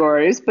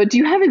categories, but do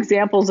you have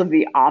examples of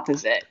the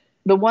opposite?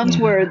 The ones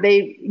where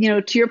they,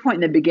 to your point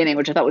in the beginning,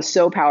 which I thought was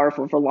so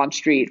powerful for Launch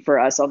Street, for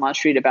us on Launch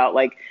Street, about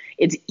like,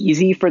 it's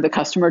easy for the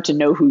customer to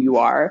know who you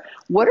are.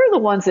 What are the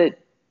ones that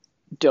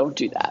don't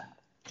do that?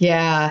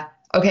 Yeah.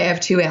 Okay. I have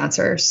two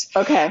answers.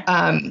 Okay.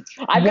 I've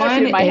got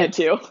two in my head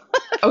too.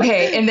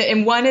 Okay.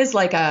 And one is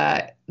like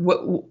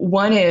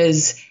one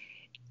is,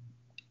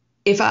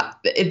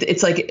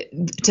 it's like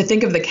to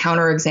think of the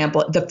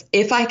counterexample,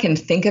 if I can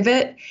think of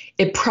it,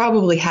 it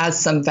probably has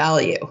some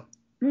value.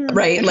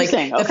 Right. Like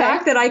the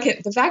fact that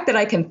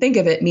I can think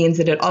of it means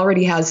that it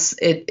already has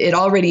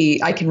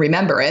I can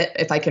remember it.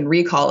 If I can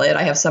recall it,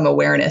 I have some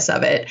awareness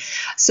of it.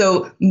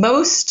 So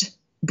most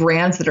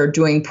brands that are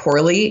doing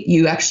poorly,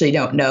 you actually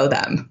don't know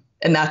them.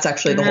 And that's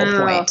actually the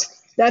whole point.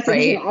 That's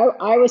right.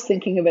 I was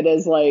thinking of it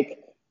as like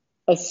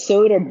a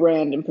soda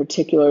brand in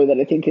particular that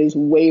I think has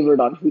wavered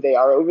on who they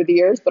are over the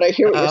years, but I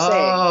hear what you're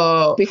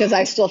saying because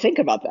I still think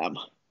about them.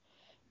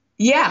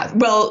 Yeah.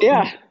 Well,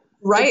 yeah.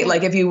 Right.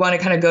 Like if you want to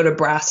kind of go to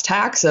brass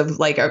tacks of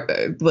like,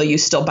 will you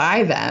still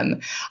buy them?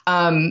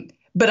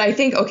 But I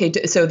think,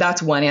 so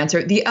that's one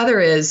answer. The other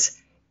is,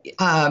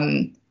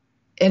 and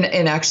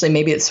actually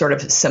maybe it's sort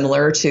of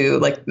similar to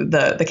like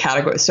the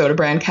category soda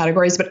brand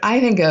categories, but I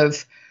think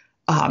of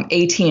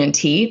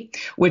AT&T,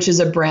 which is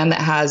a brand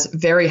that has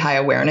very high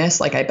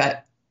awareness. Like I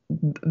bet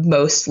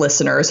most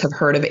listeners have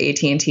heard of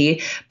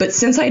AT&T, but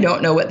since I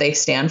don't know what they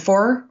stand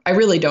for, I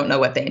really don't know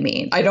what they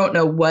mean. I don't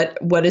know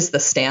what is the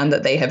stand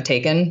that they have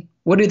taken.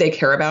 What do they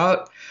care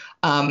about?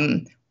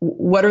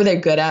 What are they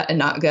good at and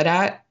not good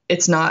at?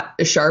 It's not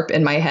sharp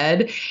in my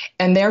head,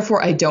 and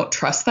therefore I don't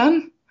trust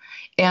them.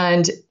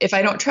 And if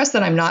I don't trust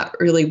them, I'm not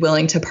really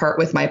willing to part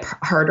with my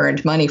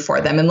hard-earned money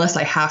for them unless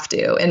I have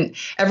to. And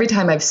every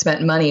time I've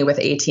spent money with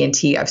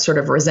AT&T, I've sort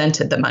of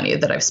resented the money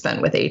that I've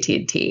spent with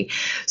AT&T.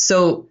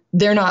 So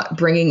they're not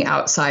bringing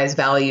outsized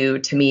value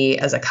to me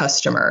as a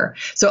customer.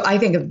 So I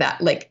think of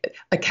that like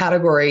a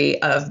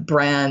category of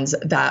brands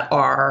that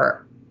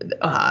are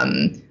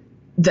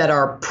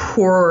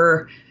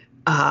poor,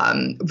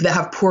 that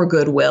have poor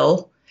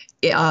goodwill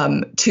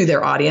to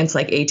their audience,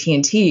 like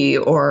AT&T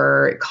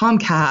or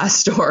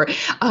Comcast, or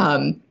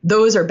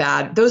those are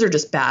bad. Those are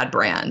just bad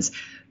brands.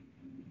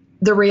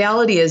 The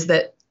reality is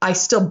that I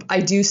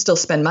do still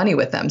spend money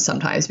with them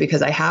sometimes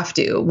because I have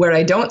to. Where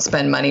I don't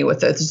spend money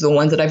with is the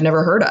ones that I've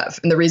never heard of.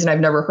 And the reason I've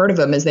never heard of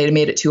them is they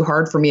made it too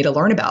hard for me to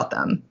learn about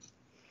them.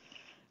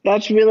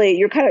 That's really,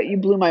 you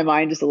blew my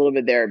mind just a little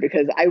bit there,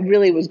 because I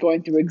really was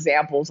going through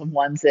examples of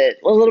ones that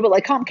a little bit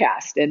like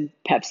Comcast and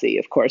Pepsi,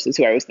 of course, is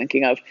who I was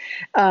thinking of.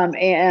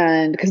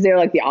 And because they're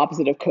like the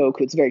opposite of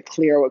Coke, it's very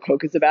clear what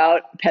Coke is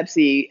about.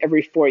 Pepsi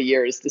every 4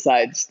 years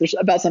decides there's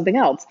about something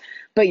else.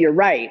 But you're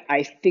right.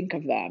 I think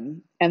of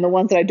them. And the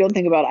ones that I don't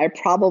think about, I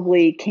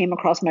probably came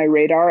across my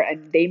radar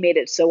and they made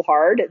it so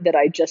hard that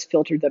I just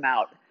filtered them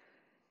out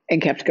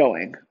and kept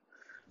going.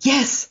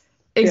 Yes.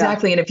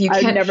 Exactly. Yeah. And if you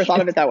can't, I never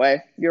thought of it that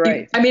way. You're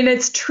right. I mean,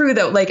 it's true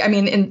though. Like, I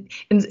mean,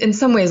 in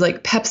some ways,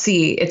 like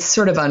Pepsi, it's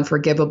sort of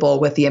unforgivable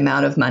with the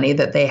amount of money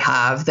that they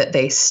have, that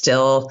they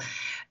still,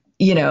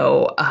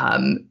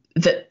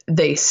 that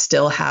they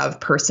still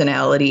have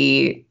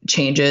personality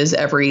changes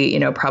every,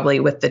 probably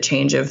with the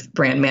change of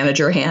brand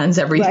manager hands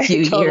every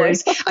few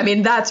years. I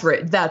mean, that's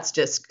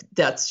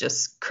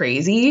just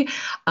crazy.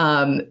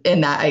 And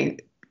that I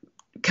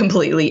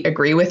completely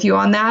agree with you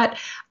on that.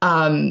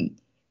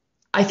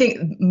 I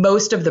think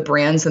most of the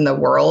brands in the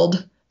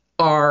world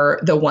are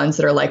the ones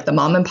that are like the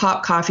mom and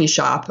pop coffee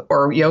shop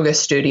or yoga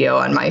studio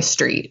on my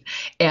street.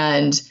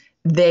 And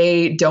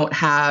they don't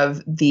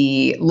have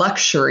the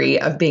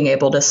luxury of being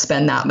able to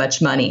spend that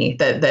much money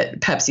that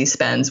Pepsi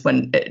spends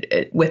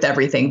with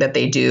everything that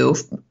they do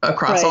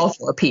across all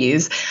 4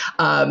 Ps.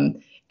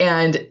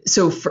 And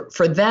so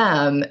for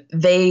them,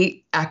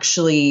 they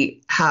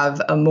actually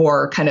have a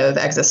more kind of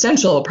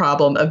existential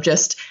problem of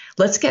just,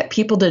 let's get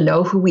people to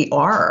know who we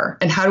are.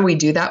 And how do we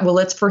do that? Well,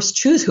 let's first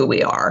choose who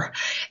we are,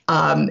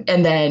 and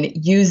then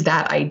use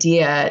that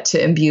idea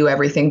to imbue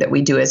everything that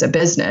we do as a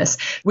business.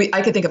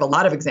 I could think of a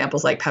lot of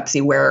examples like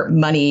Pepsi where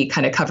money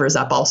kind of covers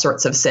up all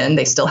sorts of sin.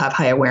 They still have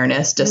high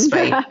awareness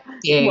despite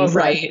being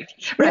right.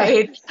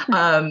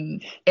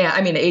 And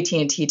I mean,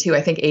 AT&T too.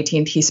 I think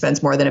AT&T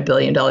spends more than $1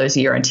 billion a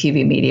year on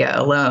TV media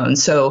alone.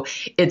 So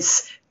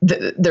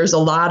there's a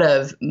lot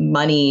of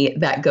money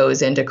that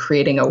goes into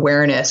creating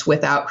awareness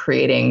without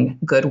creating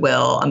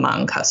goodwill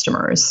among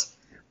customers.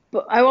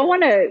 But I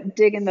want to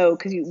dig in though,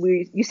 because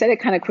you said it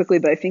kind of quickly,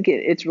 but I think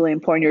it's really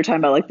important. You're talking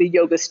about like the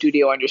yoga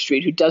studio on your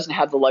street who doesn't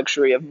have the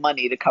luxury of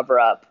money to cover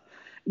up,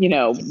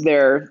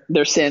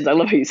 their sins. I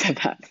love how you said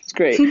that. It's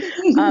great.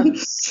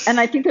 And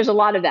I think there's a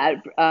lot of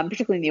that,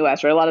 particularly in the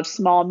US, right? A lot of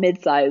small,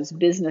 mid-sized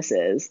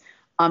businesses.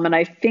 And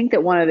I think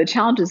that one of the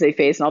challenges they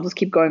face, and I'll just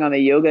keep going on the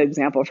yoga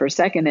example for a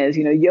second, is,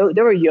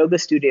 there were yoga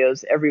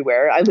studios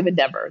everywhere. I live in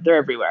Denver. They're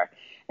everywhere.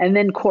 And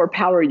then Core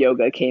Power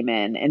Yoga came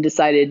in and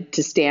decided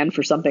to stand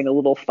for something a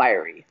little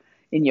fiery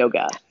in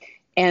yoga.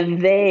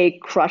 And they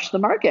crushed the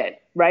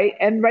market, right?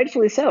 And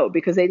rightfully so,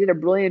 because they did a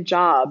brilliant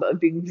job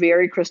of being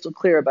very crystal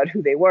clear about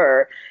who they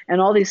were.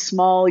 And all these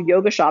small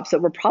yoga shops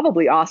that were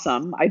probably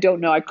awesome. I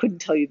don't know. I couldn't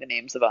tell you the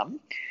names of them.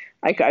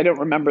 I don't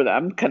remember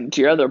them, kind of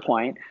to your other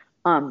point.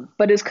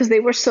 But it's because they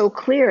were so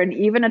clear. And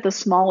even at the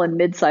small and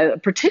mid-size,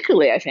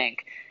 particularly, I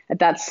think, at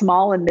that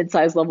small and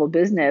mid-sized level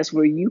business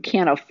where you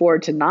can't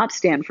afford to not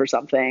stand for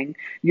something,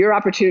 your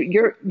opportunity,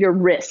 your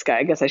risk,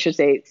 I guess I should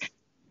say,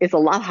 is a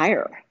lot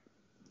higher.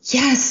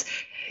 Yes.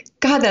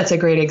 God, that's a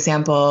great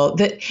example.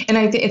 And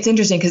I think it's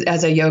interesting because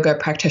as a yoga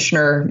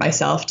practitioner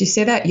myself, do you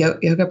say that?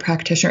 Yoga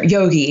practitioner,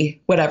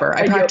 yogi, whatever.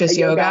 I practice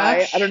yoga.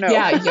 I don't know.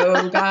 Yeah,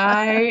 yoga.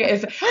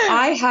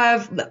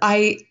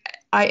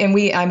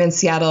 I'm in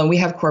Seattle and we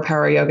have Core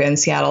Power Yoga in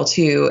Seattle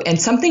too.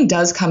 And something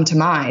does come to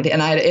mind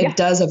and it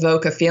does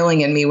evoke a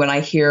feeling in me when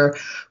I hear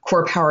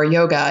Core Power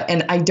Yoga.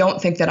 And I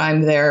don't think that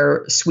I'm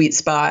their sweet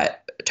spot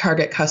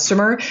target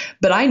customer,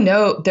 but I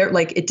know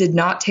it did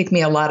not take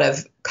me a lot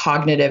of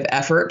cognitive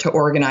effort to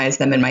organize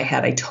them in my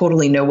head. I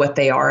totally know what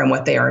they are and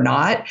what they are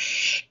not.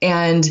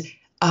 And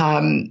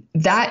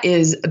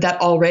that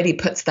already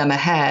puts them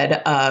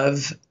ahead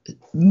of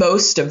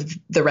most of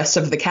the rest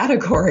of the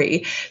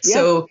category. Yeah.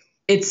 So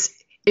it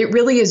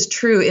really is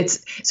true.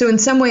 So in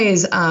some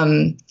ways,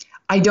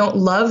 I don't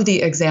love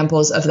the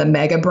examples of the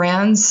mega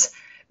brands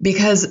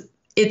because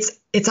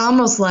it's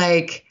almost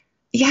like,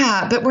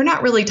 yeah, but we're not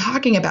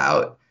talking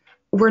about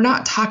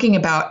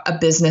a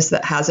business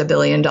that has $1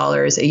 billion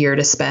a year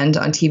to spend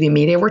on TV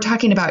media. We're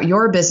talking about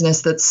your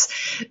business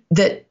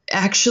that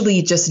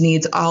actually just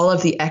needs all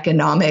of the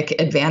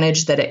economic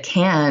advantage that it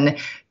can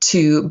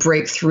to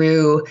break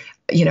through,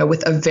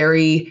 with a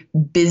very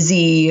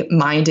busy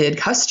minded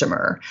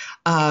customer.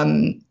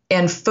 And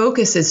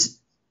focus is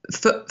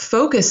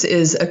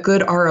a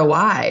good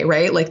ROI,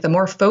 right? Like the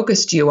more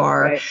focused you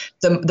are, right,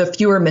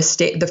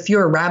 the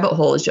fewer rabbit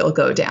holes you'll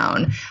go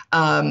down.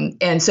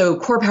 And so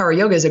Core Power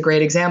Yoga is a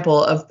great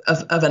example of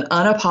an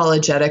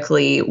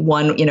unapologetically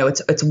one,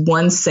 it's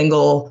one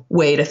single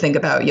way to think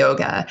about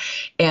yoga.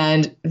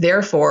 And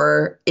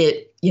therefore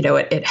it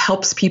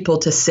helps people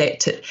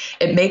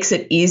it makes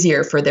it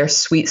easier for their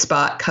sweet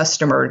spot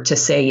customer to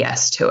say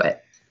yes to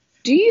it.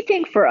 Do you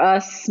think for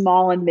us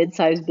small and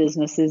mid-sized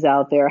businesses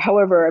out there,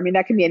 however, I mean,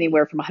 that can be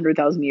anywhere from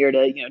 100,000 a year to,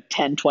 $10,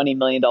 $20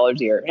 million a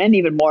year and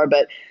even more.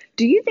 But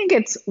do you think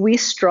we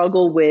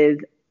struggle with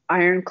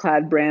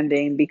ironclad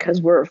branding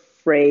because we're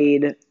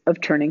afraid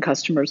of turning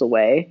customers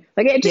away?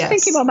 Like just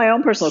thinking about my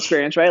own personal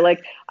experience, right?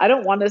 Like I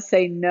don't want to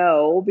say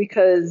no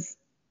because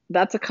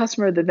that's a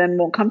customer that then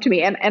won't come to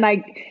me. And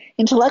I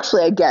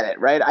intellectually, I get it,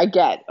 right?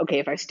 Okay,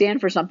 if I stand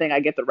for something,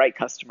 I get the right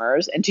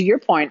customers. And to your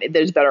point,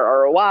 there's better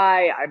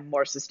ROI. I'm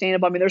more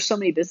sustainable. I mean, there's so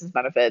many business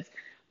benefits,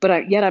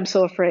 but yet I'm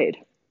so afraid.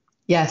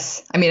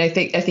 Yes. I mean, I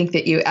think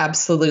that you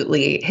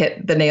absolutely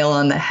hit the nail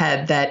on the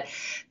head that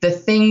the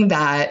thing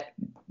that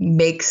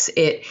makes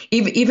it,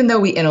 even though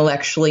we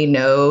intellectually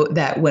know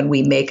that when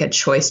we make a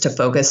choice to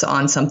focus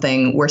on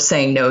something, we're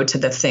saying no to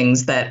the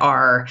things that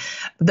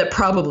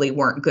probably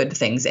weren't good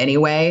things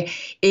anyway,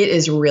 it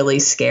is really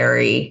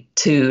scary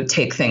to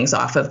take things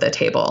off of the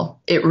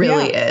table. It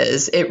really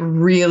is. It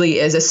really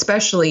is,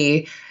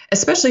 especially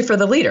for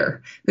the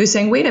leader who's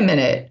saying, wait a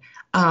minute,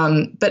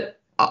 but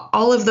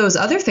all of those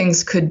other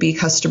things could be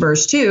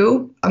customers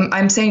too.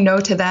 I'm saying no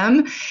to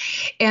them.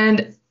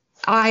 And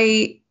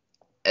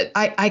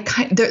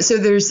so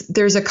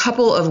there's a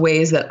couple of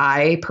ways that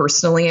I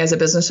personally, as a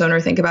business owner,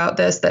 think about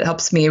this that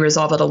helps me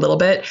resolve it a little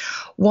bit.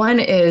 One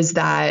is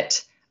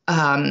that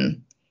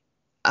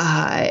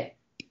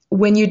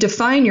when you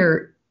define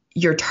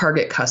your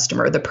target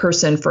customer, the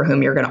person for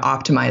whom you're going to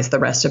optimize the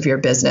rest of your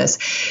business,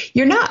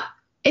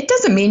 it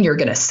doesn't mean you're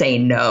going to say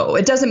no.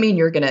 It doesn't mean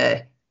you're going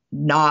to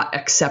not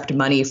accept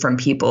money from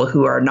people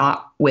who are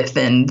not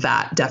within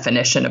that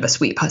definition of a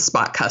sweet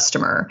spot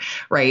customer,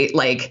 right?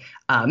 Like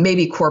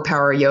maybe Core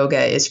Power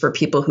Yoga is for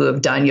people who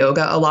have done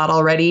yoga a lot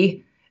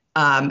already.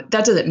 That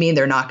doesn't mean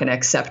they're not going to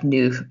accept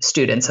new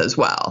students as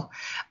well.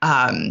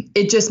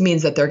 It just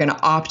means that they're going to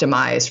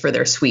optimize for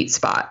their sweet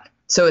spot.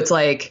 So it's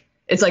like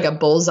a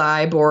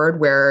bullseye board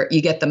where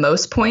you get the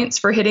most points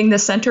for hitting the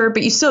center,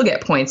 but you still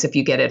get points if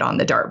you get it on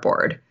the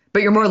dartboard.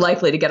 But you're more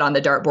likely to get on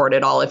the dartboard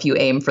at all if you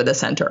aim for the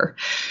center.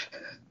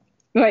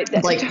 Right.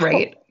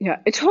 Right. Yeah,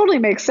 it totally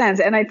makes sense.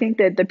 And I think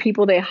that the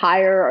people they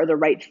hire are the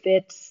right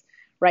fits,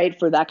 right,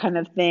 for that kind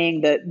of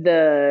thing.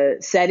 The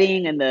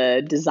setting and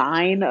the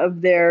design of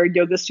their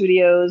yoga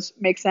studios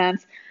makes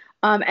sense.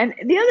 And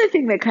the other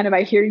thing that kind of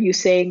I hear you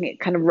saying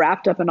kind of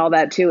wrapped up in all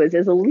that too is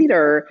as a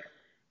leader,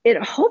 it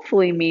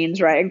hopefully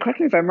means, right, and correct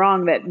me if I'm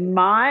wrong, that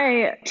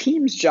my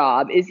team's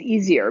job is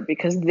easier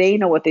because they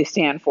know what they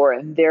stand for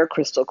and they're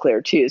crystal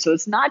clear too. So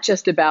it's not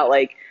just about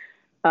like,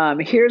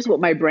 here's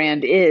what my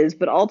brand is,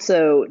 but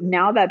also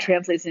now that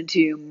translates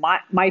into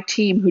my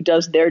team who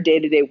does their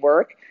day-to-day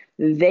work,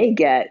 they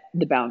get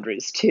the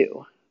boundaries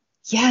too.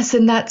 Yes,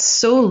 and that's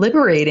so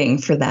liberating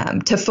for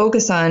them to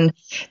focus on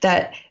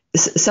that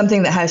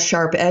something that has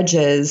sharp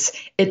edges.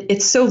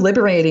 It's so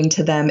liberating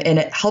to them, and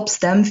it helps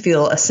them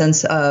feel a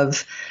sense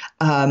of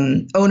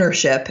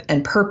ownership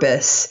and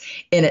purpose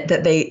in it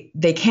that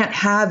they can't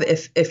have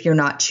if you're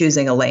not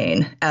choosing a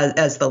lane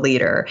as the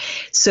leader.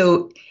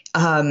 So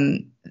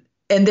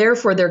and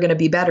therefore they're going to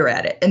be better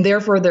at it, and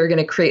therefore they're going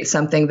to create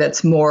something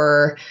that's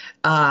more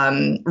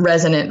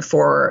resonant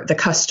for the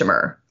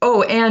customer.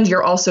 Oh, and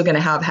you're also going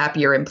to have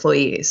happier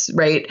employees,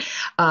 right?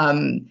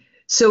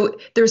 So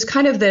there's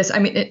kind of this, I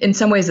mean, in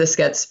some ways this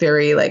gets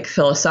very like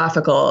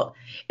philosophical.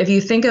 If you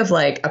think of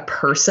like a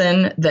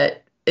person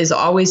that is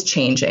always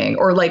changing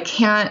or like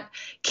can't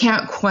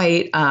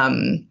quite,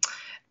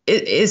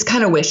 it is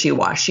kind of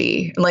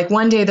wishy-washy. Like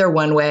one day they're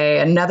one way,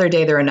 another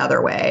day they're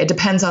another way. It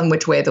depends on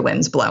which way the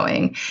wind's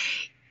blowing.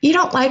 You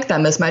don't like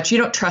them as much. You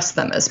don't trust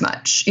them as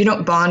much. You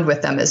don't bond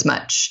with them as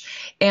much.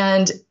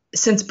 And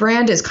since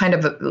brand is kind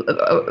of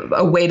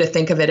a way to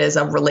think of it as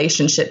a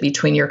relationship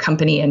between your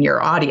company and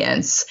your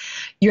audience,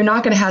 you're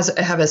not going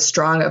to have as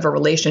strong of a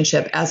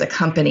relationship as a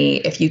company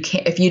if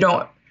you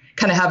don't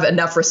kind of have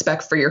enough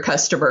respect for your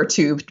customer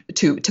to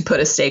put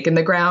a stake in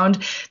the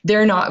ground.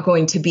 They're not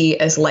going to be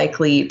as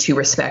likely to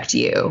respect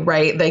you,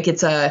 right? Like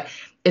it's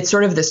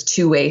sort of this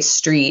two-way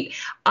street.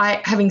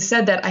 Having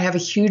said that, I have a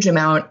huge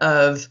amount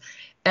of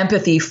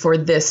empathy for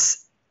this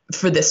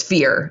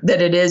fear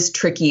that it is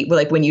tricky.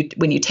 Like when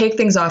you take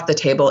things off the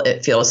table,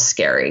 it feels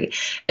scary.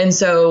 And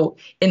so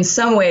in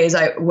some ways,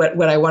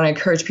 what I want to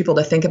encourage people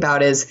to think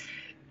about is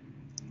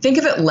think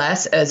of it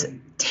less as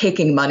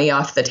taking money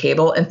off the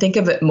table and think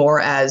of it more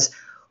as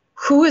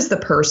who is the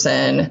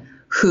person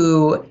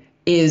who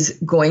is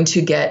going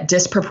to get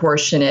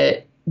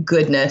disproportionate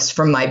goodness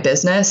from my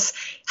business?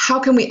 How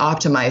can we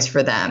optimize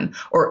for them?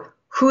 Or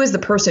who is the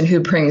person who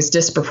brings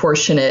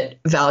disproportionate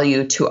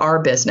value to our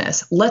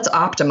business? Let's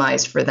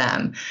optimize for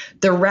them.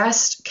 The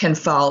rest can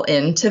fall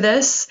into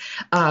this,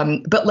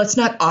 but let's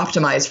not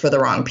optimize for the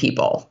wrong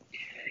people.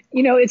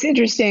 You know, it's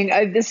interesting.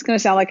 This is going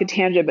to sound like a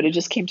tangent, but it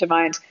just came to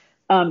mind.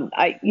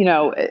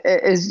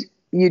 As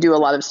you do a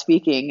lot of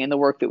speaking in the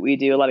work that we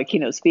do, a lot of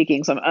keynote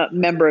speaking. So I'm a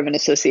member of an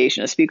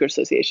association, a speaker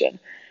association.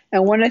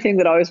 And one of the things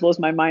that always blows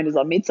my mind is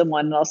I'll meet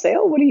someone and I'll say,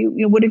 "Oh,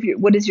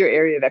 what is your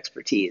area of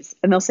expertise?"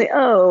 And they'll say,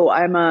 "Oh,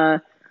 I'm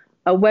a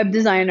web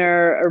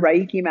designer, a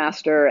Reiki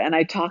master, and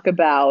I talk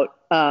about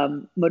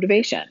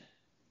motivation."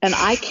 And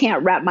I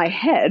can't wrap my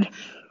head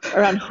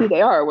around who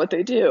they are, what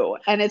they do.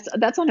 And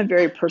that's on a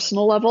very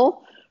personal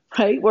level,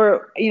 right?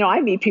 Where,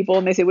 I meet people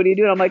and they say, "What do you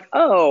do?" And I'm like,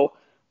 "Oh,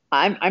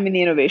 I'm in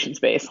the innovation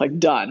space," like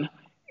done.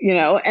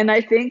 And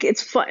I think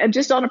it's fun,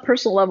 just on a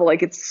personal level,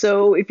 like it's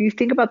so, if you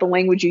think about the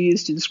language you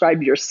use to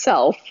describe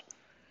yourself,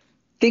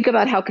 think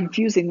about how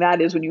confusing that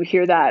is when you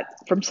hear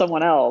that from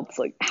someone else,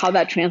 like how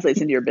that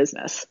translates into your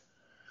business.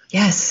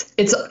 Yes.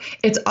 It's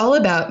all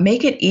about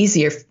make it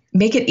easier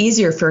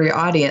for your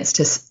audience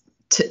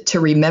to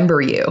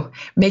remember you,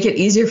 make it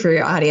easier for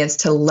your audience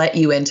to let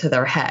you into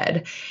their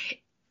head.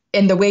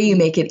 And the way you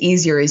make it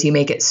easier is you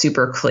make it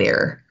super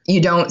clear.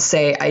 You don't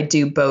say, "I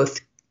do both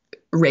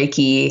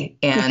Reiki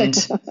and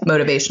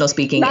motivational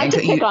speaking." Not to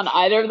pick on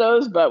either of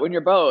those, but when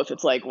you're both,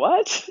 it's like,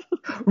 what?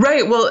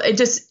 Right. Well, it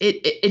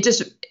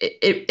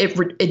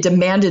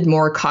demanded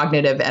more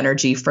cognitive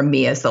energy from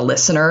me as the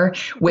listener,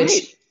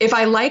 which if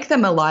I like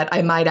them a lot,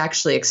 I might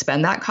actually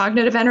expend that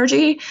cognitive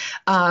energy.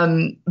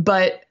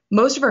 But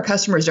most of our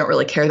customers don't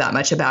really care that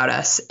much about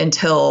us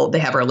until they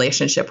have a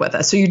relationship with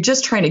us. So you're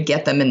just trying to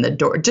get them in the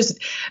door. Just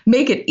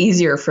make it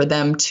easier for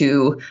them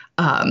to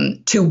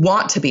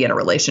want to be in a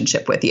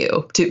relationship with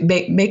you, to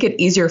make it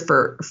easier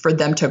for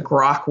them to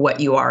grok what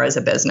you are as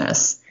a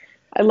business.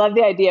 I love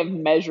the idea of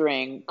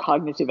measuring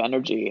cognitive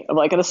energy,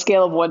 like on a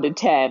scale of 1 to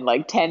 10,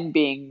 like 10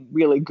 being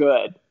really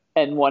good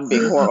and 1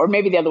 being horrible, or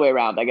maybe the other way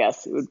around, I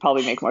guess it would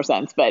probably make more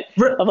sense. But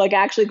of like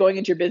actually going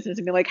into your business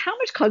and being like, how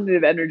much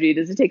cognitive energy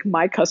does it take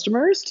my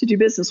customers to do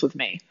business with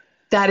me?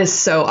 That is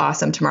so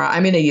awesome, Tamara.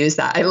 I'm going to use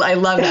that. I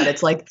love that.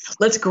 It's like,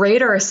 let's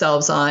grade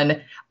ourselves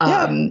on,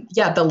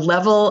 the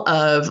level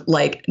of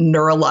like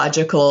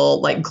neurological,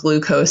 like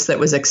glucose that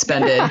was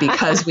expended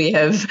because we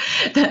have,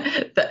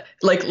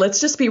 let's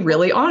just be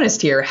really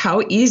honest here.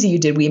 How easy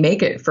did we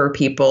make it for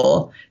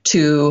people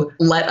to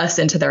let us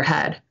into their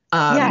head?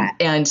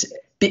 And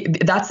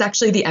that's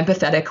actually the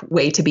empathetic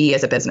way to be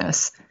as a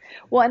business.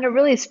 Well, and it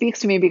really speaks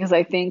to me because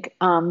I think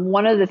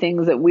one of the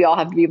things that we all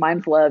have to be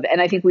mindful of,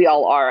 and I think we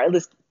all are, at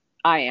least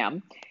I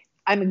am,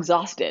 I'm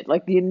exhausted.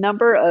 Like the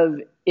number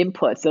of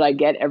inputs that I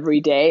get every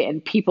day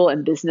and people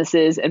and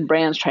businesses and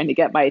brands trying to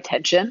get my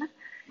attention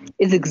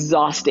is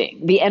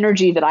exhausting. The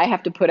energy that I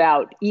have to put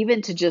out,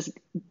 even to just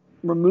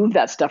remove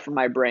that stuff from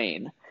my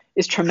brain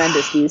is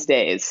tremendous these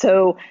days.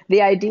 So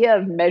the idea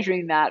of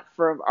measuring that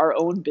for our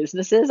own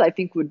businesses, I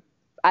think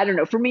I don't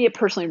know, for me, it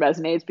personally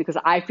resonates because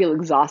I feel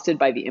exhausted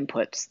by the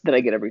inputs that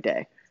I get every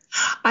day.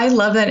 I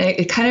love that.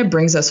 It kind of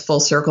brings us full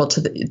circle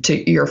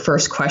to your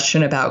first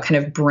question about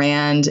kind of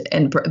brand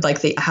and like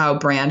how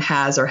brand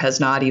has or has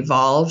not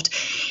evolved.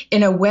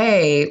 In a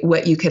way,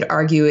 what you could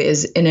argue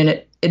is in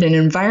an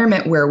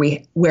environment where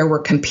we're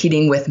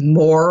competing with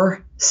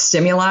more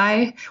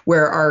stimuli,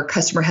 where our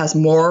customer has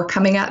more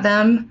coming at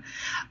them,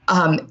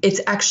 it's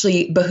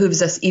actually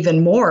behooves us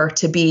even more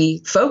to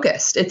be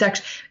focused.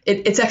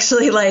 It's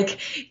actually like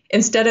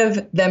instead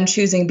of them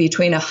choosing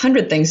between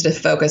 100 things to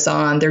focus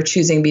on, they're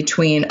choosing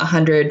between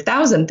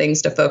 100,000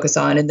 things to focus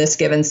on in this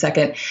given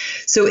second.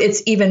 So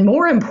it's even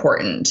more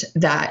important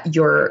that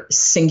you're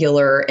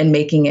singular and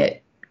making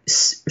it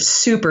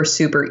super,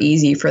 super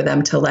easy for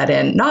them to let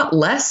in. It's not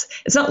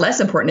less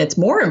important. It's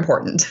more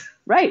important.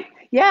 Right.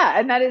 Yeah.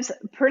 And that is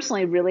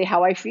personally really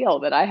how I feel,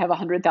 that I have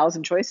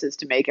 100,000 choices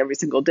to make every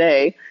single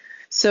day.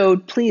 So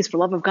please, for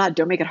love of God,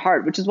 don't make it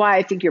hard, which is why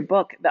I think your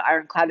book, The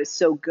Ironclad, is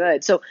so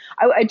good. So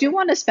I do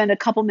want to spend a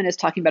couple minutes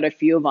talking about a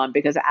few of them,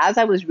 because as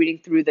I was reading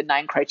through the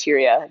 9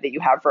 criteria that you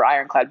have for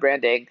Ironclad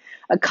branding,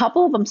 a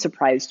couple of them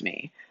surprised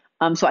me.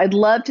 So I'd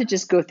love to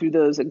just go through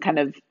those and kind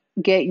of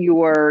get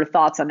your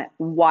thoughts on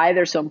why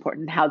they're so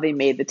important, how they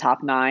made the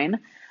top 9.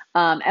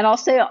 And I'll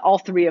say all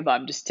 3 of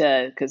them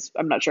because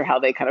I'm not sure how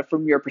they kind of,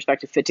 from your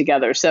perspective, fit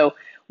together. So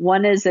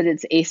 1 is that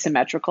it's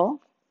asymmetrical.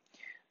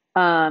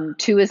 2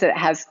 is that it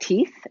has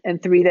teeth,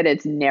 and 3 that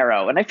it's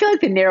narrow. And I feel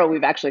like the narrow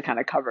we've actually kind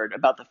of covered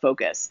about the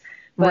focus.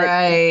 But,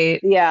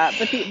 right. Yeah.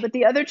 But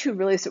the other 2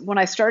 really, when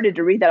I started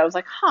to read that, I was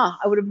like, I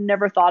would have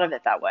never thought of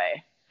it that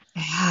way.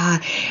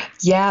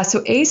 Yeah.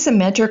 So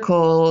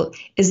asymmetrical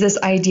is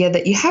this idea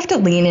that you have to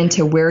lean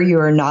into where you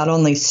are not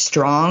only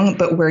strong,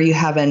 but where you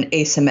have an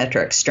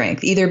asymmetric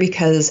strength, either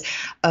because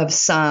of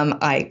some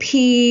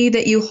IP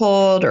that you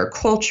hold or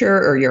culture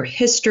or your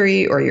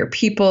history or your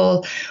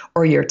people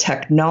or your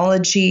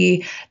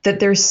technology, that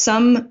there's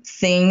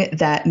something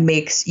that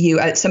makes you,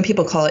 some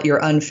people call it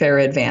your unfair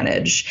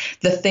advantage,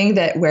 the thing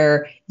that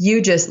where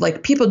you just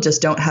like people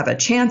just don't have a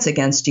chance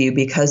against you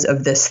because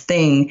of this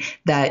thing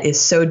that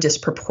is so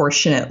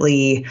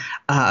disproportionately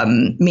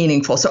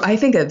meaningful. So I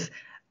think of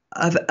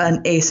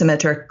an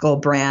asymmetrical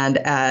brand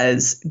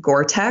as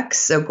Gore-Tex.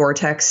 So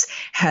Gore-Tex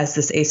has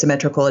this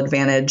asymmetrical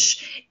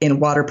advantage in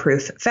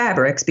waterproof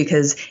fabrics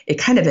because it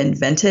kind of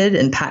invented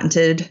and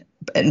patented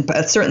and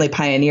certainly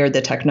pioneered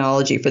the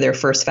technology for their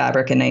first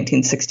fabric in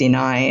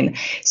 1969.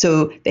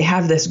 So they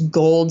have this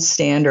gold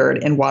standard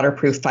in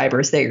waterproof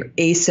fibers. They're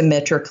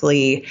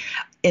asymmetrically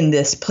in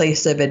this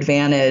place of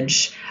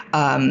advantage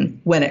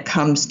when it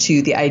comes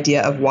to the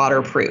idea of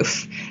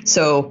waterproof.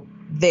 So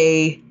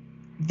they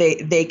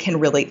can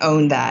really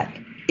own that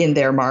in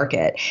their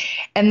market.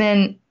 And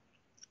then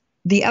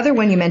the other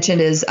one you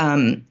mentioned is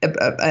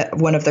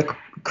one of the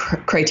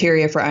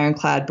criteria for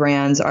Ironclad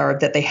brands are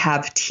that they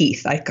have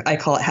teeth. I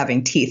call it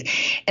having teeth.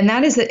 And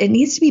that is that it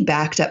needs to be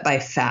backed up by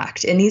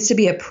fact. It needs to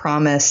be a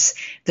promise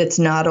that's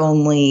not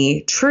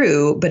only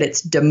true, but it's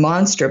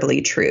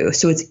demonstrably true.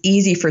 So it's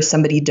easy for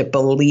somebody to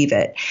believe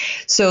it.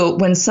 So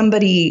when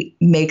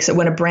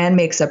a brand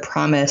makes a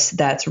promise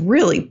that's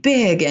really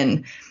big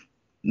and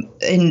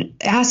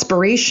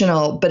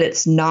aspirational, but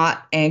it's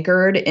not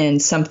anchored in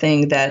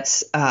something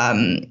that's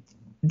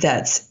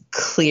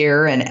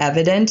clear and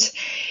evident,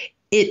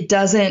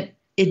 that's a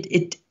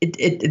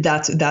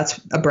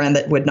brand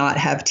that would not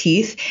have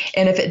teeth.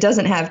 And if it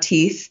doesn't have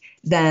teeth,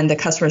 then the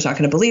customer's not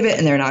going to believe it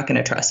and they're not going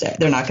to trust it.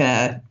 They're not going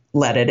to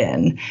let it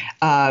in.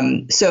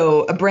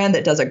 So a brand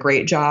that does a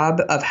great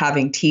job of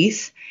having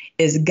teeth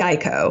is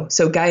Geico.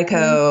 So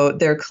Geico,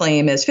 their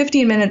claim is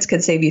 15 minutes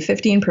could save you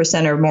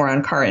 15% or more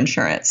on car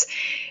insurance.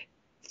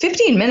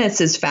 15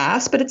 minutes is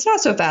fast, but it's not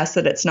so fast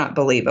that it's not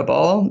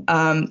believable.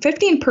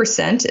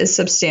 15% is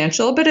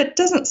substantial, but it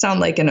doesn't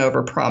sound like an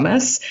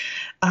overpromise.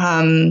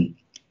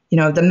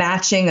 The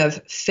matching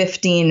of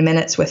 15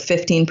 minutes with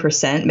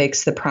 15%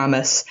 makes the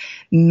promise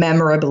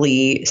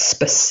memorably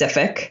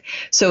specific.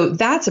 So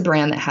that's a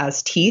brand that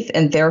has teeth,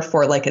 and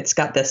therefore, like, it's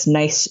got this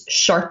nice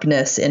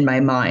sharpness in my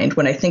mind.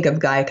 When I think of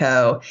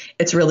Geico,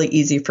 it's really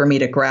easy for me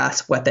to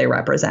grasp what they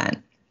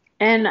represent.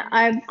 And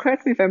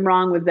correct me if I'm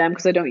wrong with them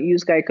because I don't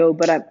use Geico,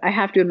 but I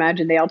have to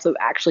imagine they also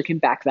actually can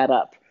back that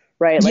up,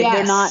 right? Like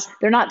yes.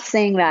 they're not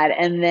saying that,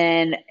 and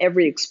then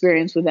every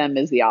experience with them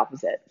is the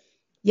opposite.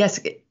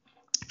 Yes.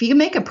 If you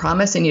make a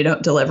promise and you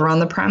don't deliver on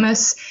the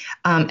promise,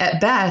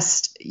 at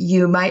best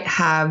you might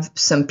have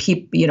some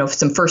people,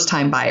 some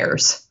first-time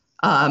buyers.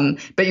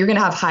 But you're going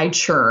to have high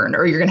churn,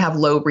 or you're going to have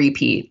low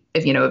repeat.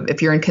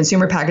 If you're in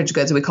consumer packaged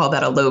goods, we call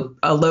that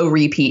a low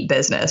repeat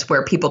business,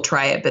 where people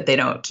try it, but they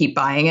don't keep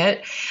buying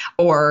it.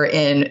 Or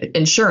in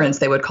insurance,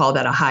 they would call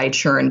that a high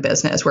churn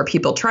business, where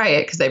people try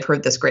it because they've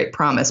heard this great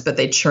promise, but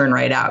they churn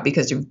right out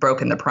because you've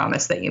broken the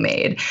promise that you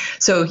made.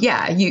 So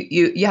yeah,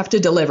 you have to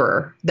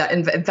deliver that.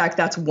 In fact,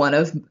 that's one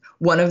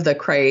of the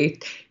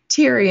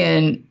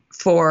criterion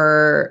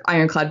for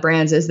Ironclad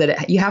Brands is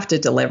that you have to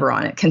deliver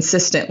on it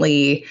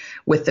consistently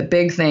with the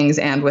big things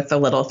and with the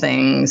little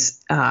things,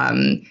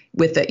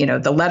 with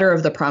the letter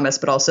of the promise,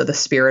 but also the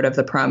spirit of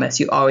the promise.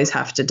 You always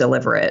have to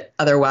deliver it.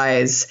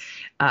 Otherwise,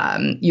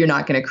 you're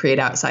not going to create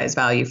outsized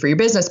value for your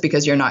business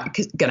because you're not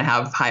going to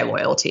have high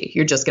loyalty.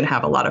 You're just going to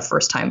have a lot of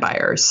first-time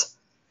buyers.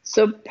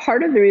 So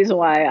part of the reason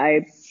why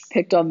I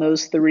picked on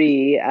those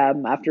three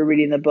after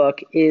reading the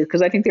book is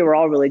because I think they were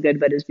all really good,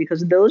 but is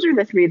because those are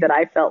the three that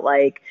I felt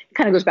like, it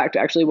kind of goes back to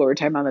actually what we were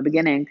talking about in the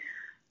beginning,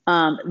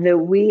 that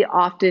we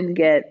often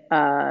get,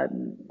 I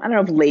don't know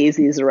if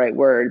lazy is the right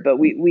word, but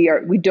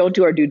we don't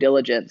do our due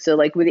diligence. So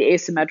like with the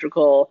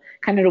asymmetrical,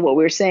 kind of to what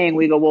we were saying,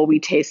 we go, well, we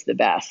taste the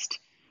best,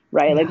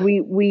 right? Yeah. Like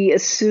we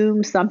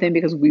assume something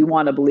because we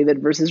want to believe it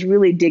versus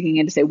really digging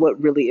in to say what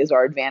really is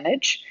our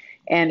advantage.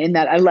 And in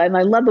that, I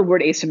love the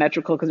word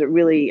asymmetrical because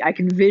I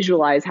can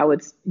visualize how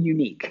it's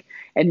unique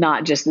and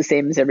not just the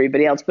same as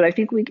everybody else. But I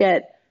think we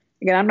get,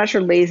 again, I'm not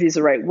sure lazy is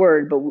the right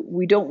word, but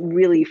we don't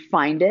really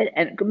find it.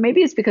 And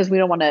maybe it's because we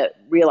don't want to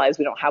realize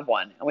we don't have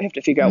one and we have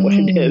to figure out what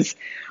it is.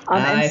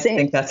 I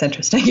think that's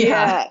interesting.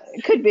 Yeah,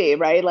 it could be,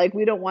 right? Like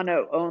we don't want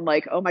to own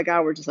like, oh my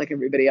God, we're just like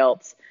everybody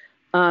else.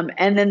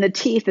 And then the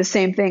teeth, the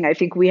same thing. I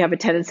think we have a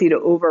tendency to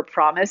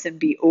overpromise and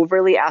be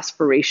overly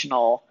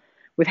aspirational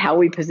with how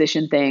we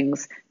position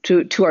things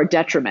to our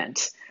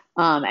detriment.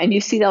 And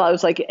you see that I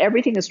was like,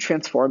 everything is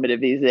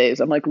transformative these days.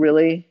 I'm like,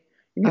 really?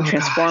 You can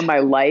transform my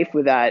life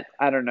with that,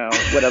 I don't know,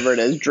 whatever it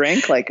is,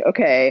 drink? Like,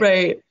 okay.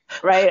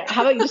 Right.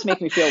 How about you just make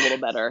me feel a little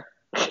better?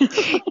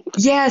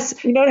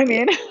 Yes. You know what I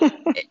mean?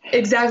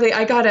 Exactly.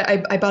 I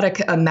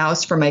bought a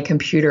mouse for my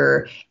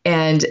computer,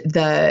 and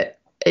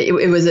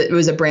it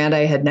was a brand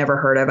I had never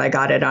heard of. I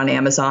got it on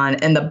Amazon,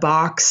 and the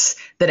box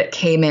that it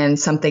came in,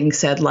 something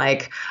said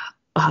like,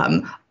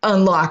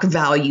 unlock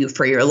value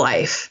for your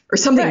life or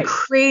something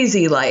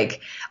crazy,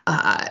 like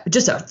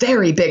just a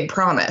very big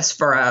promise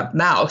for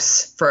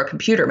a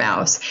computer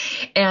mouse.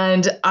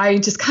 And I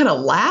just kind of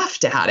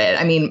laughed at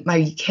it. I mean, are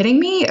you kidding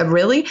me?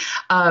 Really?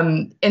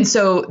 And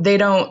so they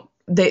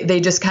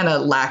just kind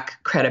of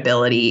lack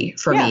credibility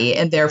for me,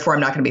 and therefore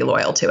I'm not going to be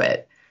loyal to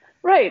it.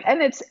 Right.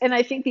 And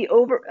I think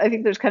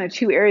there's kind of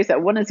two areas.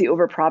 That one is the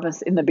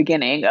overpromise in the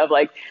beginning of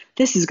like,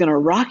 this is going to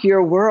rock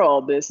your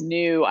world. This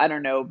new, I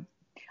don't know,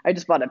 I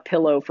just bought a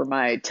pillow for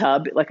my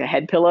tub, like a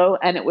head pillow.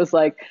 And it was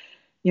like,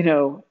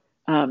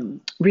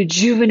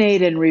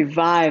 rejuvenate and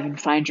revive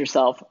and find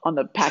yourself on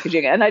the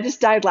packaging. And I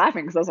just died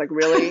laughing because I was like,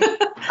 really?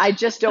 I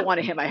just don't want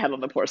to hit my head on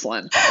the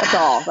porcelain. That's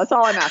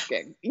all I'm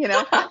asking.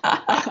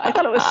 I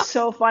thought it was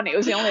so funny. It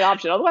was the only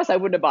option. Otherwise I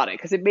wouldn't have bought it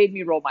because it made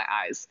me roll my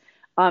eyes.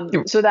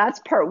 So that's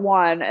part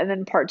one. And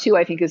then part two,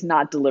 I think, is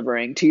not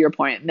delivering, to your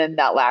point. And then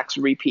that lacks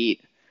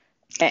repeat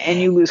and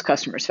you lose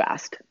customers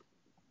fast.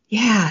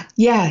 Yeah.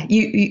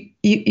 You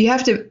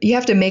have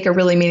to make a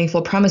really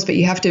meaningful promise, but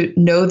you have to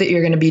know that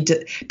you're going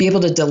to be able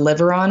to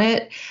deliver on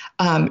it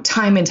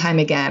time and time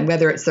again,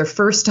 whether it's their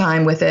first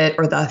time with it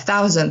or the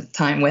 1,000th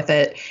time with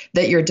it,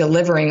 that you're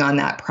delivering on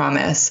that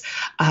promise.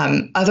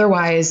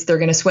 Otherwise, they're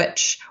going to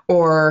switch,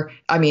 or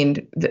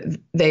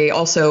they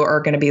also are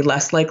going to be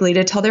less likely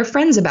to tell their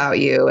friends about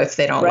you if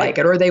they don't like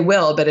it, or they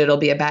will, but it'll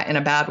be in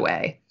a bad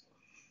way.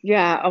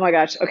 Yeah. Oh my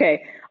gosh.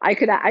 Okay. I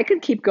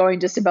could keep going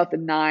just about the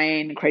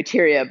 9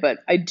 criteria, but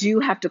I do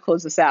have to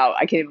close this out.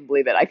 I can't even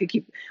believe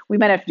it. We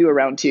might have to do a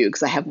round 2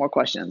 because I have more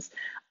questions.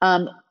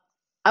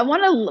 I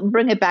want to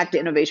bring it back to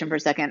innovation for a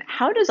second.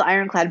 How does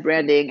Ironclad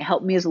branding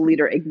help me as a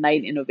leader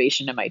ignite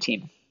innovation in my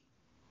team?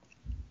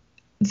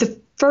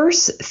 The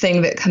first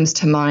thing that comes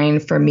to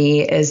mind for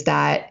me is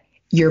that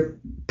you're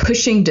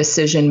pushing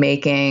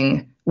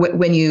decision-making.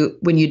 When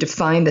you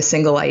define the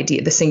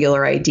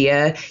singular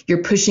idea,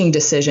 you're pushing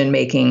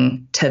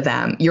decision-making to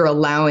them. You're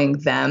allowing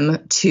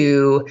them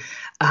to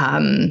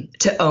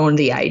own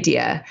the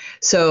idea.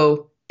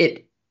 So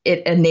it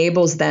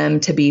enables them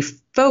to be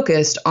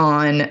focused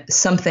on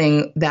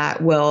something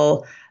that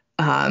will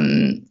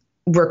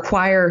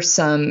require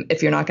some,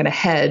 if you're not going to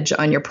hedge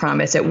on your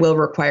promise, it will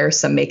require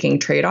some making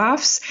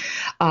trade-offs.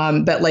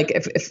 But like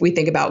if we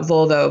think about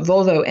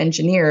Volvo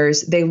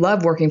engineers, they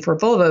love working for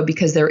Volvo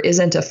because there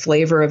isn't a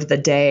flavor of the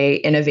day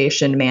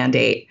innovation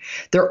mandate.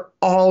 They're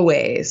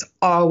always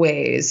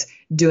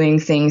doing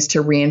things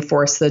to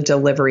reinforce the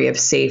delivery of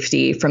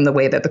safety, from the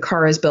way that the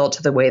car is built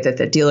to the way that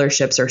the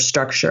dealerships are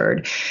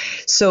structured.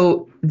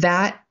 So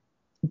that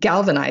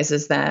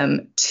galvanizes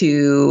them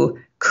to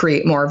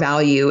create more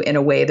value in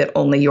a way that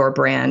only your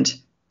brand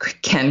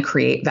can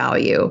create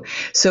value.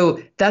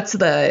 So that's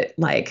the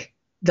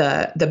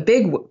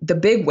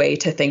big way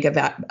to think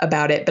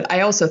about it. But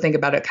I also think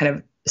about it kind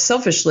of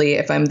selfishly.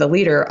 If I'm the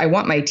leader, I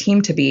want my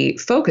team to be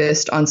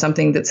focused on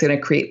something that's going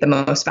to create the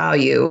most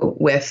value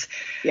with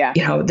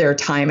their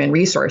time and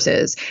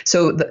resources.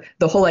 So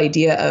the whole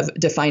idea of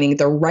defining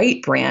the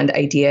right brand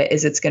idea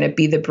is it's going to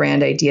be the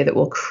brand idea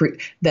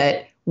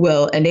that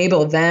will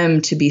enable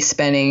them to be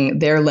spending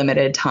their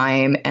limited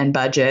time and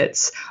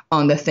budgets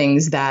on the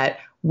things that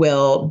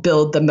will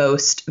build the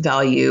most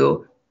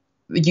value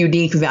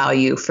unique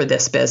value for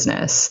this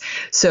business.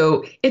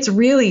 So it's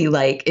really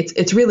like,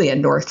 it's really a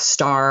North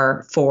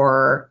Star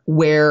for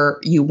where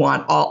you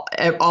want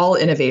all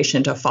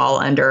innovation to fall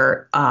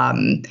under,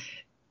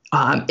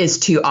 is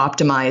to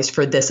optimize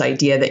for this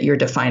idea that you're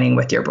defining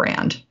with your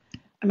brand.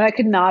 I mean, I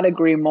could not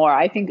agree more.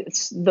 I think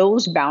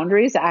those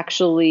boundaries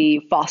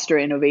actually foster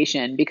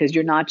innovation because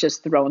you're not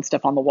just throwing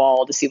stuff on the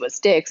wall to see what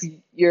sticks.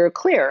 You're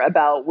clear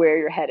about where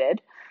you're headed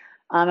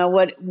and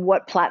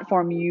what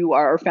platform you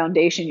are or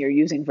foundation you're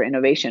using for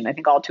innovation. I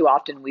think all too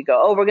often we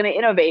go, oh, we're going to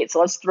innovate,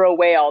 so let's throw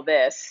away all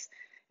this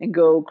and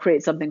go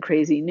create something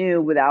crazy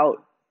new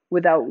without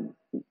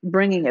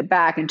bringing it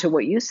back into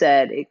what you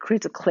said. It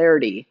creates a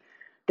clarity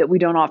that we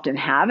don't often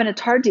have, and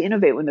it's hard to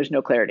innovate when there's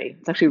no clarity.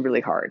 It's actually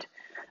really hard.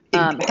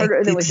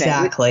 Harder than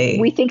exactly.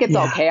 We think it's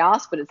all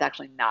chaos, but it's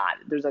actually not.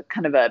 There's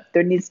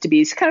there needs to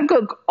be kind of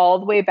go all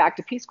the way back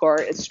to Peace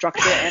Corps. It's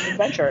structure and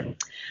adventure.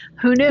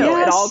 Who knew?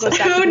 Yes, it all goes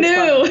back who to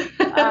knew?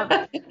 All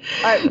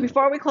right,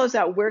 before we close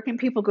out, where can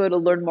people go to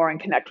learn more and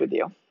connect with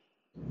you?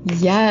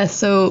 Yeah,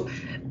 so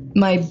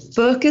my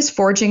book is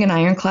Forging an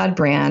Ironclad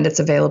Brand. It's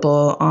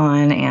available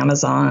on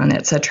Amazon,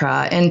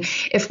 etc. And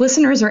if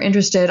listeners are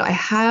interested, I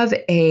have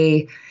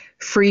a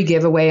free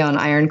giveaway on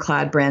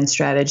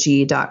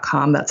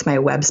ironcladbrandstrategy.com. That's my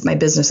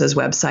business's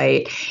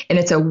website. And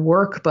it's a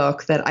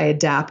workbook that I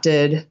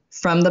adapted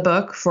from the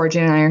book,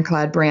 Forging an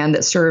Ironclad Brand,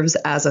 that serves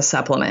as a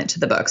supplement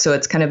to the book. So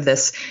it's kind of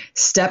this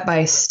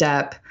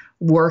step-by-step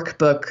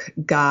workbook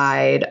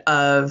guide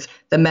of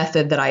the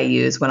method that I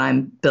use when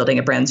I'm building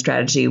a brand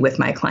strategy with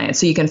my clients.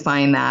 So you can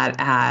find that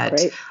at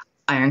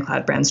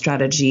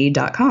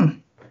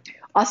ironcladbrandstrategy.com.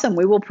 Awesome.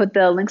 We will put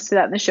the links to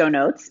that in the show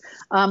notes.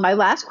 My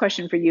last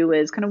question for you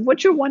is kind of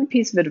what's your one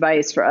piece of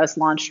advice for us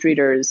launch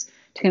streeters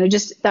to kind of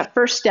just that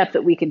first step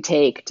that we can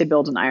take to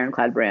build an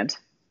ironclad brand?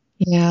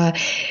 Yeah.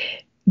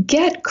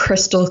 Get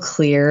crystal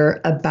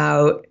clear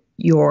about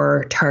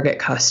your target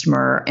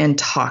customer and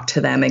talk to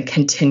them and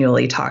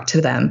continually talk to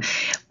them.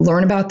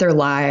 Learn about their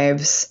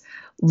lives,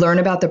 learn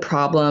about the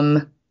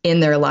problem in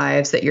their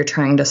lives that you're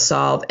trying to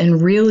solve,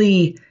 and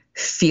really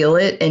feel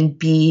it and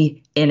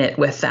be in it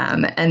with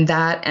them. And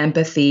that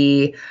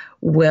empathy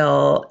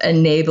will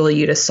enable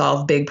you to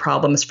solve big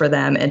problems for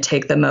them and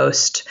take the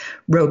most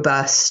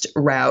robust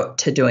route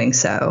to doing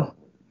so.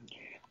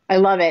 I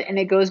love it. And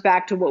it goes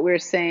back to what we were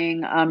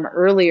saying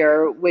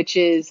earlier, which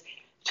is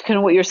kind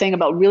of what you're saying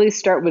about really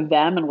start with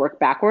them and work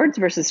backwards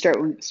versus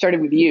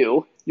starting with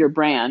you, your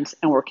brand,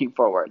 and working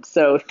forward.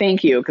 So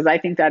thank you, because I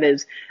think that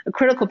is a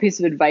critical piece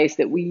of advice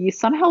that we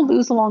somehow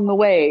lose along the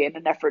way in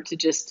an effort to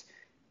just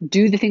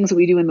do the things that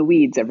we do in the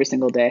weeds every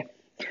single day.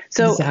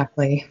 So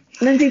exactly.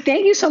 Lindsay,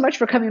 thank you so much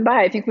for coming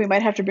by. I think we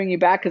might have to bring you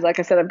back because, like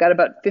I said, I've got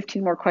about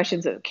 15 more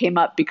questions that came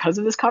up because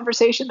of this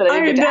conversation that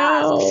I didn't get to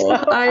ask.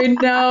 So. I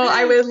know.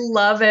 I would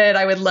love it.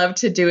 I would love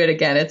to do it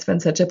again. It's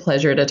been such a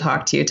pleasure to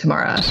talk to you,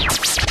 Tamara.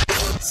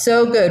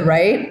 So good,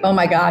 right? Oh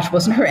my gosh,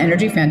 wasn't her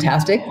energy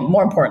fantastic?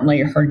 More importantly,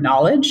 her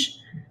knowledge.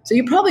 So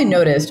you probably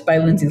noticed by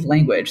Lindsay's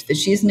language that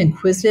she's an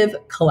inquisitive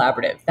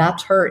collaborative.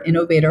 That's her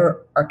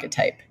innovator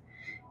archetype.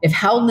 If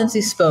how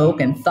Lindsay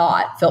spoke and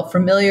thought felt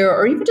familiar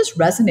or even just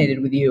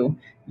resonated with you,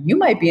 you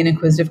might be an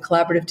inquisitive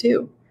collaborative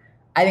too.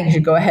 I think you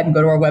should go ahead and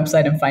go to our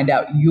website and find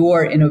out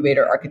your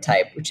innovator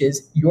archetype, which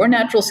is your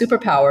natural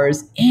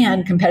superpowers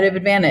and competitive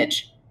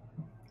advantage.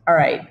 All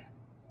right,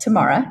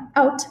 Tamara,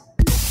 out.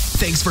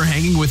 Thanks for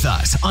hanging with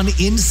us on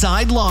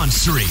Inside Launch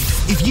Street.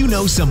 If you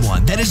know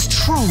someone that is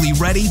truly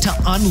ready to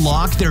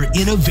unlock their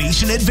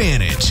innovation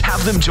advantage,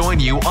 have them join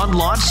you on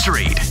Launch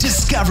Street.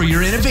 Discover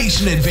your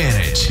innovation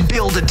advantage.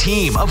 Build a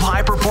team of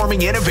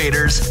high-performing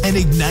innovators and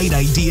ignite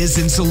ideas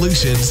and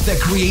solutions that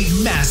create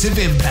massive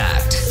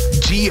impact.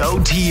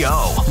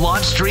 GOTO,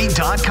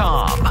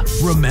 launchstreet.com.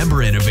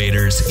 Remember,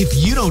 innovators,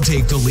 if you don't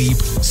take the leap,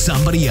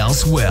 somebody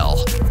else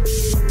will.